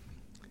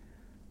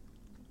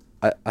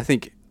I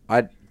think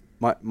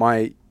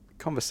my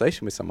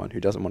conversation with someone who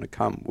doesn't want to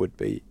come would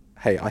be,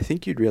 hey, I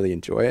think you'd really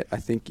enjoy it. I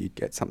think you'd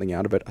get something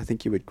out of it. I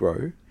think you would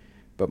grow.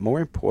 But more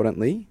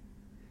importantly,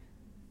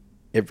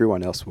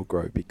 everyone else will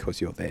grow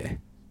because you're there.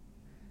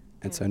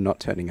 And so not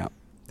turning up,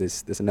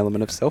 there's an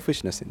element of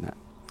selfishness in that,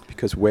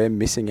 because we're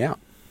missing out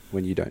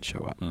when you don't show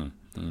up.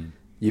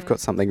 You've got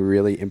something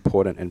really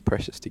important and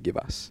precious to give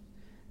us,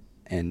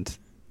 and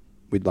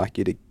we'd like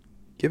you to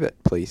give it,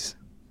 please.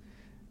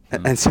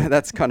 And so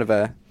that's kind of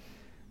a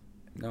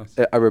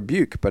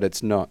rebuke, but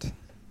it's not,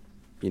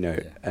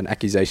 an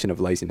accusation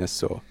of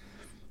laziness, or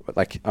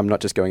like, I'm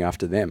not just going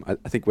after them.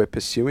 I think we're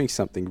pursuing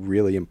something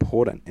really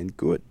important and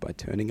good by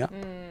turning up.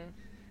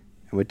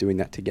 And we're doing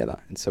that together.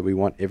 And so we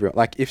want everyone,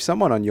 like if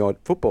someone on your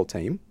football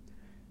team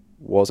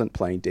wasn't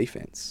playing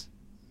defense,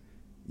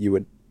 you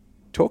would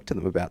talk to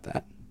them about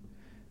that.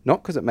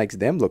 Not because it makes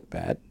them look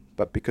bad,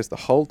 but because the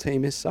whole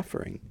team is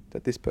suffering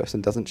that this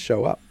person doesn't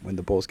show up when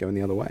the ball's going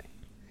the other way.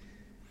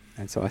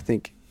 And so I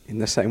think in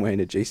the same way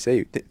in a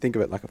GC, think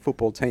of it like a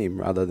football team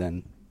rather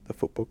than the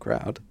football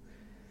crowd.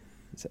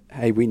 It's,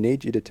 hey, we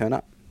need you to turn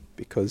up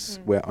because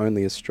we're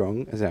only as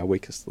strong as our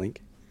weakest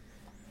link.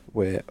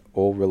 We're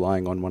all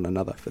relying on one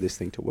another for this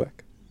thing to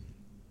work.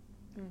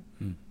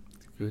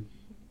 It's good.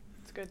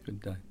 It's good.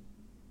 Good day.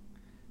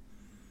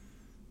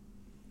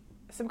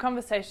 Some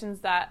conversations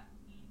that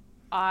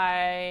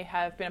I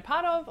have been a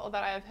part of or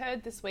that I have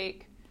heard this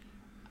week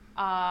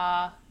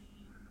are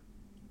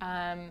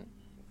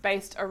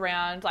based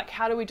around, like,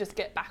 how do we just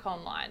get back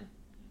online?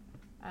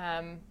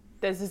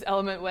 There's this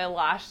element where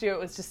last year it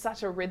was just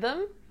such a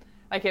rhythm.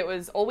 Like, it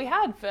was all we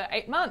had for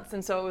 8 months,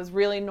 and so it was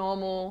really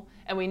normal,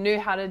 and we knew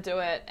how to do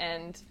it,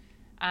 and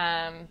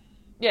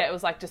it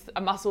was like just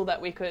a muscle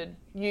that we could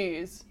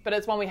use, but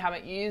it's one we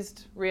haven't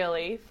used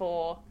really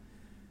for,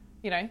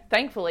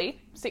 thankfully,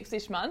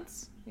 6-ish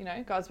months.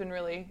 God's been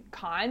really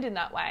kind in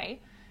that way,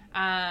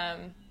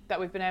 that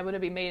we've been able to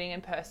be meeting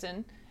in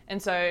person.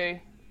 And so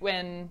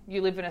when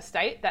you live in a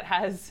state that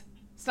has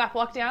snap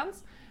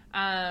lockdowns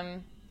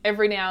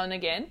every now and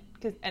again,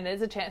 and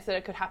there's a chance that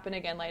it could happen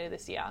again later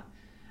this year,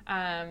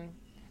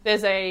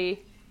 there's a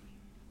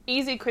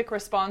easy, quick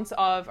response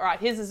of, all right,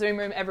 here's the Zoom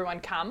room, everyone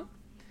come.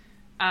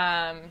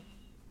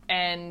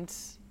 And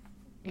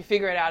you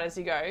figure it out as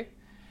you go.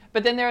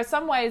 But then there are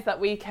some ways that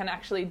we can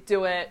actually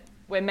do it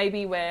where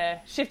maybe we're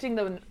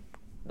shifting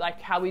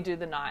how we do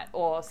the night,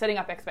 or setting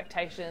up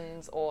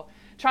expectations, or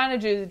trying to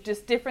do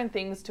just different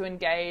things to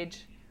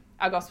engage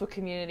our gospel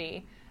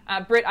community.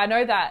 Britt, I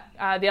know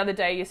that the other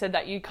day you said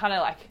that you kind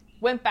of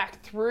went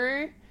back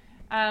through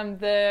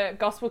the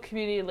gospel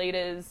community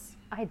leaders.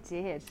 I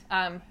did.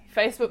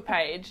 Facebook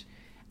page,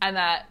 and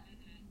that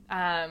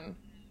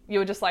you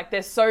were just like,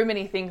 there's so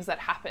many things that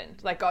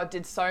happened. Like, God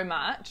did so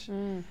much.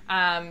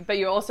 But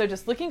you're also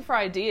just looking for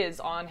ideas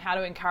on how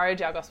to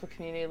encourage our gospel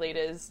community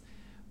leaders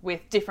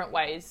with different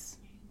ways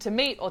to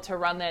meet or to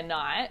run their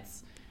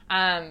nights.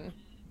 And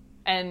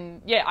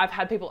I've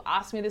had people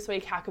ask me this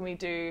week, how can we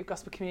do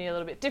gospel community a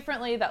little bit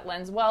differently that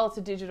lends well to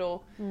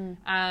digital?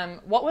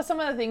 What were some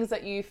of the things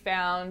that you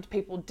found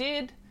people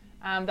did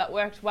that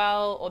worked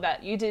well, or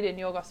that you did in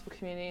your gospel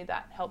community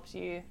that helped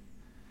you?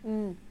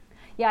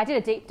 Yeah, I did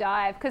a deep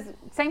dive, because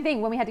same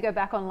thing when we had to go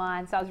back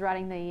online. So I was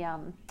writing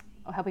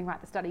helping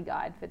write the study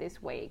guide for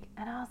this week,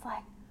 and I was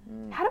like,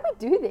 how do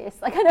we do this?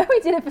 Like, I know we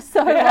did it for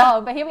so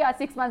long, but here we are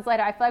 6 months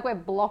later. I feel like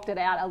we've blocked it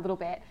out a little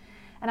bit.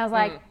 And I was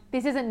like,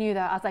 this isn't new though.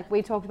 I was like,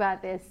 we talked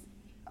about this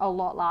a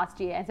lot last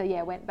year. And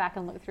so went back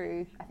and looked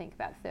through, I think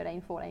about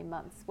 13, 14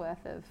 months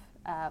worth of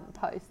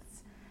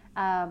posts.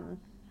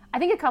 I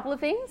think a couple of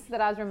things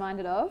that I was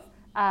reminded of.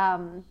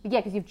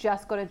 Because you've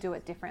just got to do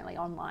it differently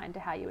online to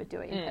how you would do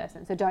it in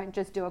person. So don't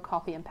just do a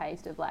copy and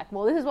paste of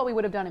this is what we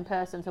would have done in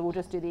person, so we'll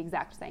just do the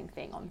exact same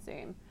thing on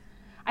Zoom.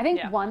 I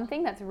think one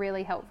thing that's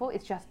really helpful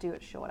is just do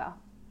it shorter.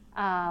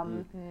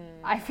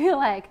 I feel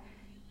like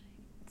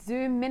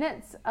Zoom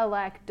minutes are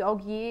like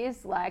dog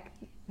years,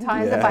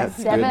 times it by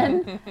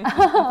 7.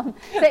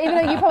 So even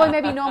though you probably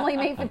maybe normally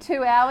meet for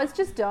 2 hours,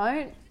 just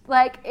don't.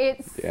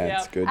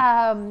 It's good.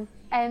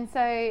 And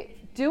so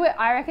do it,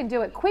 I reckon,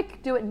 do it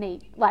quick, do it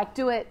neat.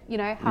 Do it,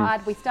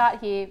 hard. We start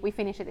here, we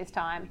finish at this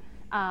time.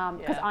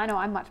 Because I know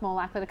I'm much more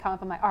likely to come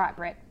up and I'm like, all right,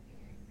 Brett,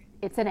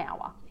 it's an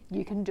hour.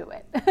 You can do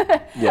it.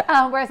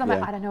 Whereas I'm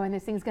like, I don't know when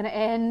this thing's going to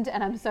end,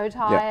 and I'm so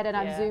tired, and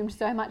I've Zoomed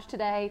so much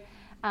today.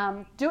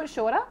 Do it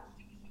shorter.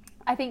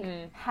 I think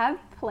have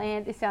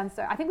planned,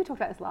 I think we talked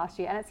about this last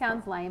year, and it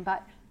sounds lame,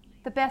 but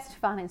the best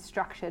fun is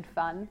structured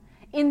fun.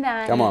 In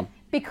that, Come on.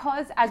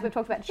 because as we've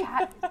talked about,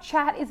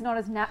 chat is not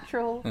as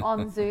natural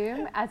on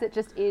Zoom as it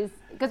just is.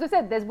 Because we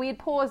said there's weird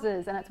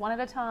pauses and it's one at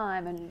a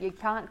time and you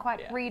can't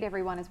quite read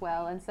everyone as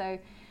well. And so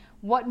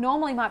what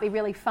normally might be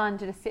really fun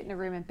to just sit in a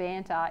room and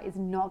banter is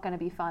not going to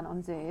be fun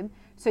on Zoom.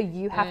 So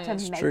you have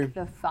to make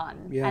the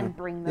fun and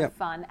bring the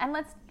fun. And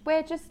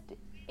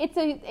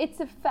it's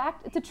a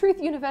fact, it's a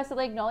truth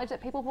universally acknowledged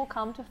that people will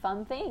come to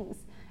fun things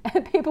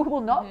and people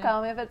will not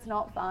come if it's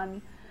not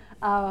fun.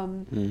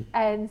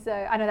 And so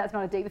I know that's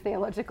not a deep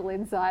theological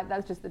insight,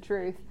 that's just the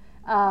truth.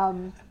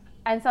 And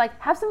so like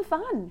have some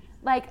fun.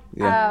 Like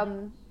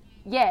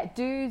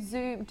do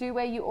Zoom, do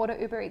where you order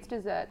Uber Eats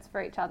desserts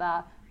for each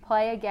other,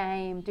 play a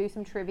game, do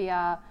some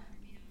trivia,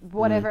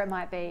 whatever it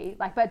might be.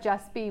 Like, but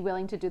just be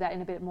willing to do that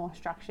in a bit more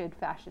structured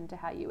fashion to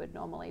how you would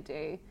normally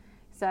do.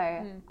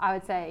 So I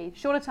would say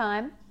shorter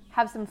time,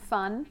 have some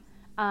fun,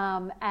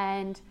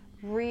 and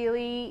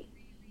really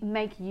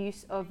make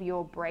use of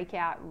your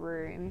breakout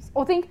rooms.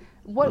 Or think,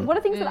 what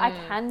are things that I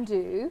can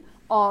do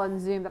on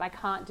Zoom that I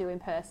can't do in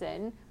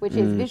person, which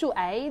is visual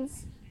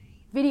aids,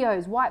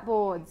 videos,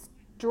 whiteboards,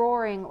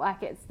 drawing,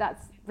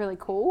 that's really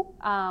cool.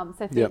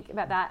 So think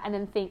about that, and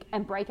then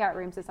and breakout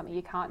rooms is something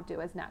you can't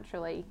do as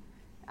naturally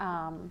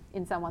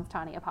in someone's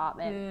tiny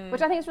apartment,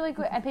 which I think is really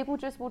good. And people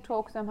just will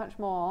talk so much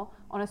more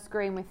on a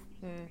screen with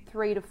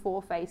 3 to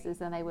 4 faces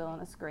than they will on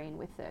a screen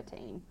with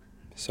 13.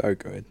 So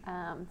good.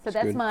 So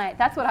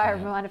that's what I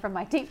reminded from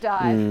my deep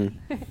dive.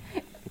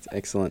 It's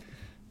excellent.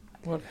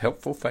 What a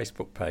helpful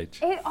Facebook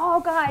page.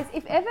 Guys,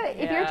 if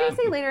you're a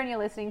GC leader and you're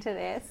listening to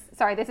this,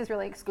 sorry, this is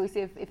really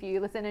exclusive if you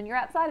listen and you're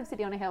outside of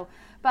City on a Hill,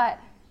 but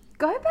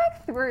go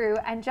back through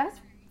and just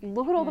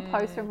look at all the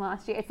posts from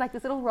last year. It's like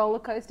this little roller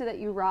coaster that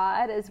you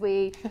ride as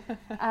we,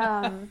 but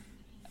I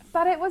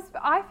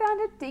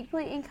found it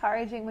deeply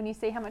encouraging when you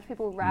see how much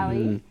people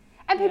rallied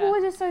and people were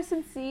just so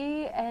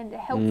sincere and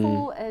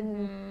helpful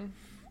and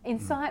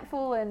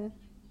insightful, and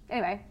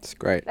anyway, it's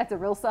great. That's a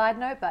real side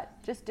note,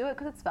 but just do it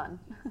because it's fun.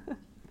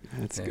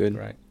 That's good.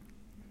 Great.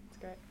 It's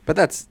great. But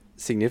that's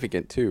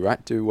significant too,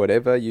 right? Do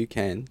whatever you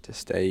can to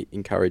stay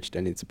encouraged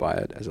and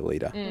inspired as a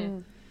leader.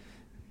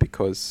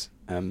 Because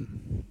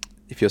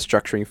if you're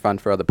structuring fun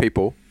for other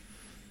people,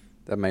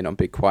 that may not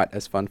be quite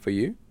as fun for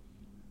you.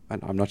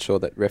 And I'm not sure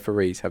that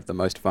referees have the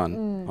most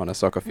fun on a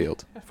soccer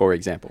field, for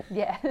example.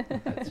 Yeah.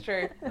 That's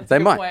true. That's They a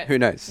good might, point. who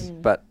knows?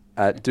 But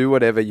do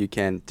whatever you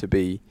can to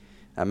be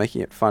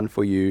making it fun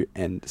for you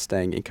and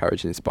staying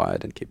encouraged and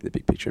inspired and keeping the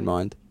big picture in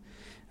mind.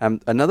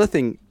 Another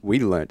thing we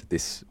learnt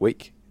this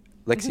week,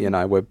 Lexi and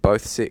I were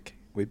both sick.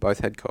 We both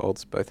had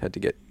colds, both had to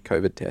get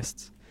COVID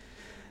tests.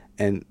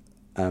 And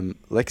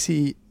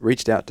Lexi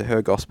reached out to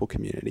her gospel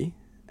community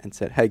and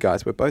said, hey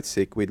guys, we're both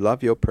sick. We'd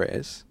love your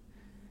prayers.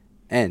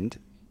 And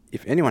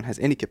if anyone has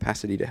any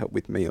capacity to help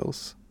with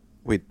meals,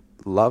 we'd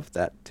love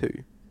that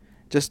too.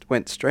 Just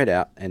went straight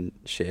out and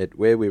shared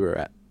where we were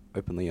at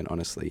openly and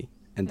honestly.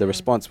 And the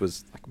response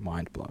was like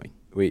mind blowing.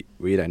 We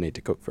don't need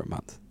to cook for a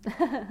month.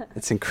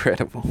 It's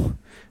incredible.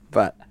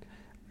 But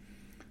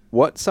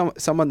what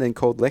someone then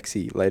called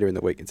Lexi later in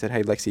the week and said,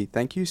 hey Lexi,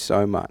 thank you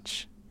so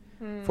much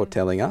for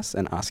telling us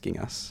and asking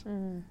us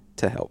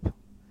to help.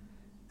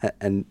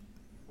 And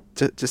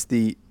just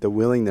the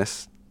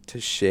willingness to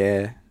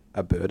share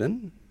a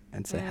burden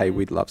and say, hey,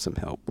 we'd love some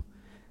help.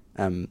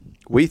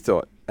 We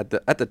thought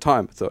at the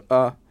time,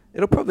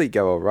 it'll probably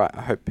go all right.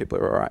 I hope people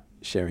are all right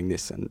sharing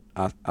this and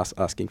us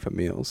asking for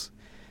meals.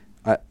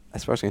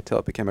 As far as I can tell,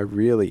 it became a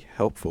really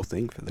helpful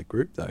thing for the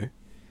group, though.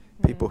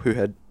 People who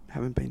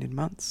haven't been in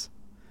months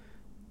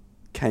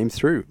came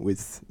through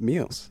with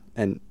meals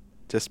and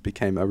just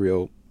became a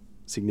real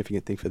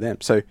significant thing for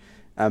them. So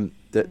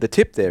the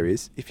tip there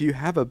is, if you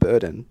have a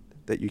burden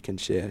that you can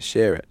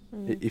share it.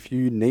 If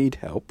you need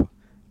help,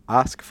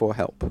 ask for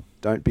help.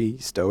 Don't be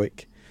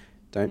stoic.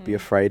 Don't be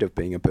afraid of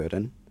being a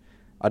burden.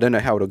 I don't know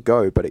how it'll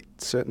go, but it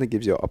certainly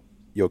gives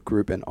your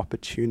group an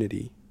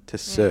opportunity to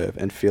serve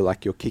and feel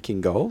like you're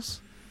kicking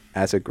goals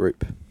as a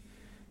group.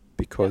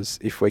 Because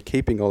if we're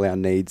keeping all our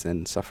needs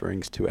and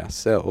sufferings to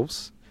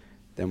ourselves,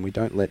 then we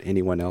don't let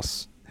anyone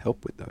else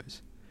help with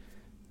those.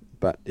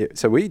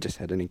 So we just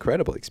had an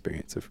incredible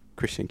experience of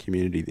Christian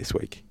community this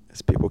week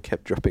as people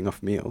kept dropping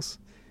off meals.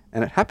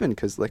 And it happened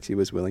because Lexi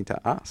was willing to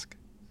ask.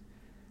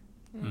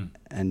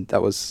 And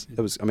it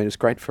was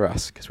great for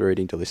us because we were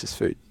eating delicious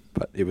food,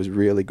 but it was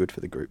really good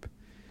for the group.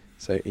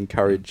 So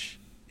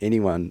encourage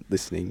anyone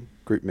listening,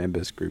 group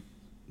members, group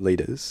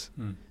leaders,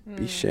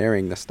 be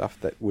sharing the stuff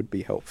that would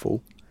be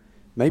helpful,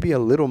 maybe a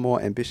little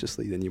more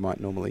ambitiously than you might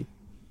normally,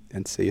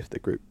 and see if the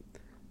group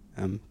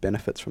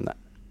benefits from that.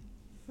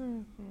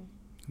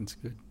 That's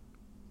good.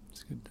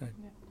 It's good, Dave.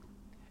 Yeah.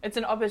 It's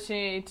an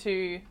opportunity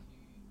to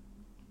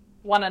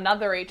one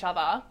another each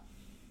other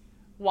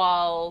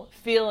while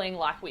feeling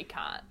like we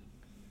can't.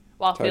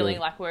 While feeling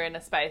like we're in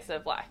a space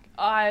of like,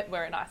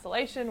 we're in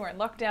isolation, we're in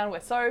lockdown,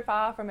 we're so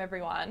far from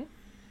everyone.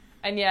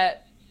 And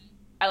yet,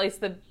 at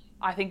least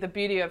I think the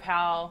beauty of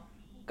how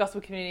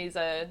gospel communities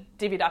are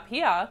divvied up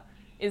here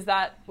is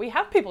that we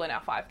have people in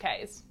our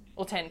 5Ks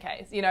or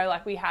 10Ks. You know,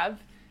 like we have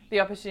the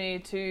opportunity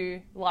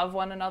to love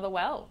one another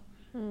well.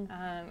 And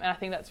I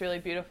think that's really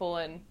beautiful,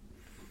 and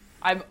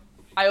I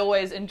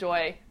always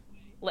enjoy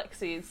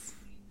Lexi's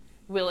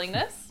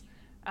willingness.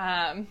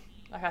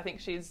 Like I think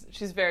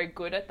she's very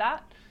good at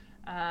that,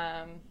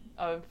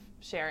 of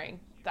sharing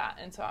that,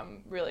 and so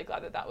I'm really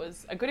glad that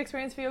was a good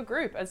experience for your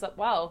group as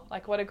well.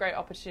 Like what a great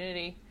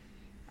opportunity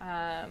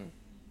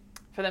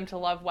for them to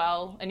love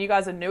well, and you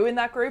guys are new in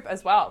that group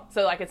as well.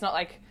 So like it's not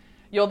like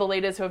you're the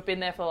leaders who have been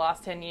there for the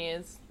last 10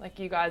 years. Like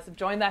you guys have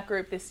joined that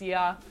group this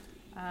year.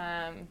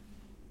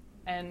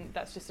 And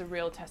that's just a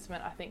real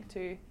testament, I think,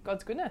 to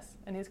God's goodness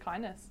and his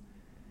kindness.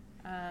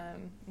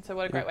 And so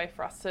what a great way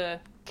for us to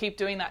keep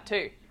doing that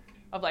too,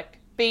 of like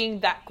being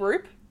that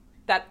group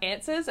that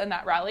answers and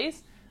that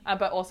rallies,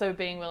 but also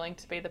being willing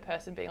to be the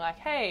person being like,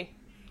 hey,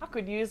 I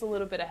could use a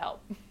little bit of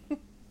help.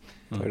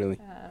 Totally.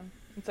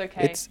 It's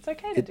okay. It's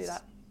okay to do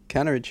that.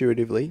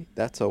 Counterintuitively,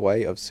 that's a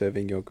way of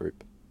serving your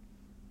group.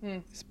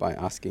 It's by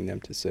asking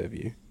them to serve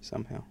you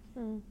somehow.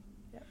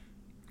 Yep.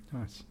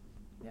 Nice.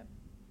 Yep.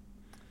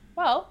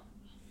 Well,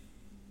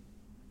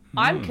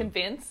 I'm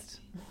convinced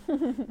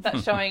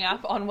that showing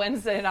up on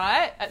Wednesday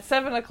night at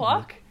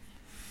 7:00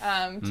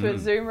 to a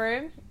Zoom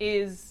room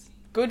is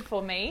good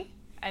for me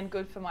and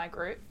good for my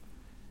group.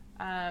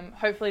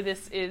 Hopefully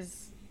this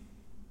is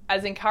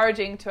as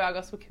encouraging to our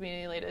gospel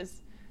community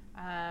leaders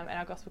and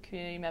our gospel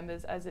community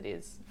members as it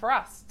is for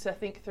us to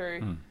think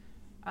through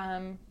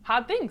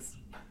hard things.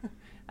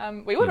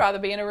 We would rather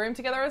be in a room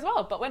together as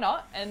well, but we're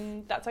not,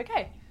 and that's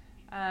okay.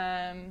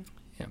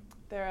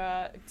 There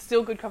are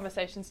still good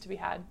conversations to be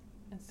had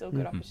and still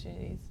good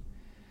opportunities.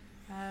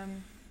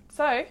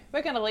 So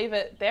we're going to leave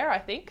it there, I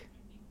think.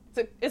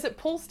 Is it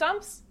pull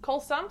stumps,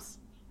 call stumps?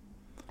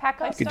 Pack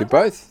You could do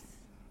both.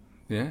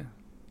 Yeah,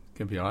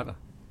 can be either.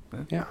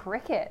 Yeah.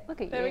 Cricket.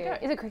 Look at There you. we go.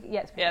 Is it cricket?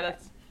 Yeah, it's cricket. Yeah,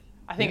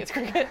 I think it's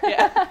cricket.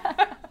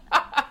 Yeah.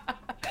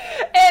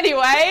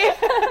 Anyway.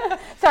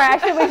 Sorry,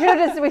 actually, we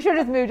should have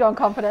just moved on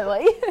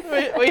confidently.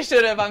 we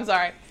should have. I'm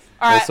sorry.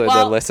 All right. Also,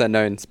 the lesser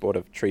known sport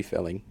of tree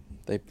felling.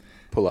 They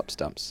pull up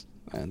stumps.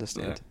 I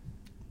understand.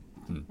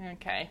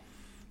 Okay.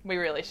 We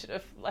really should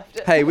have left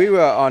it. Hey, we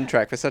were on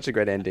track for such a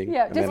great ending.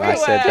 Yeah, and just then I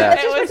said that.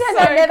 Let's just was pretend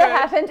so that never good.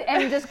 happened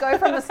and just go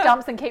from the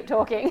stumps and keep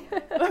talking.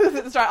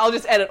 That's right. I'll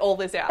just edit all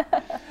this out.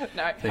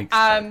 No. Thanks.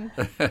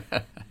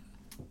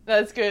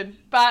 That's good.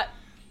 But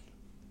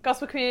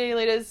gospel community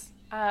leaders,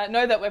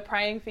 know that we're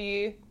praying for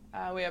you.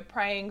 We are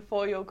praying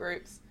for your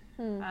groups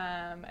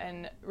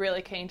and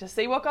really keen to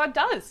see what God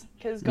does,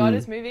 because God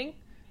is moving.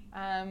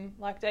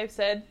 Like Dave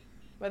said,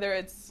 whether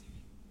it's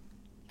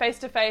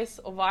face-to-face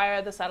or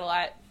via the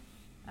satellite,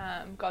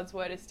 God's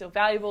word is still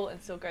valuable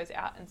and still goes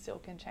out and still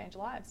can change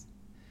lives.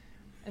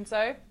 And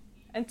so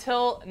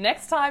until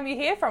next time you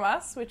hear from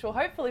us, which will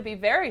hopefully be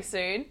very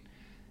soon,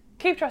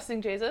 keep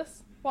trusting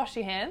Jesus, wash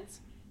your hands,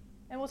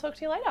 and we'll talk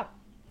to you later.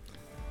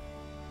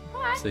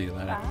 Bye. See you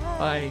later.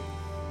 Bye.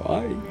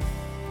 Bye. Bye.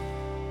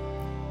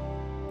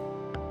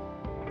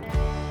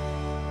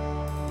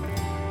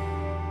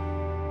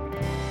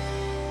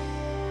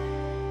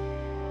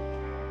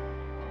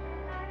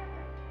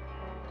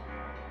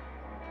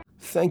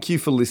 Thank you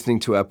for listening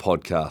to our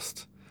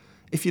podcast.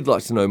 If you'd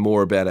like to know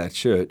more about our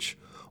church,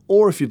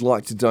 or if you'd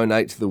like to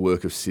donate to the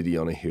work of City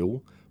on a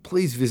Hill,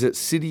 please visit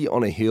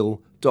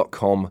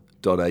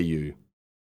cityonahill.com.au.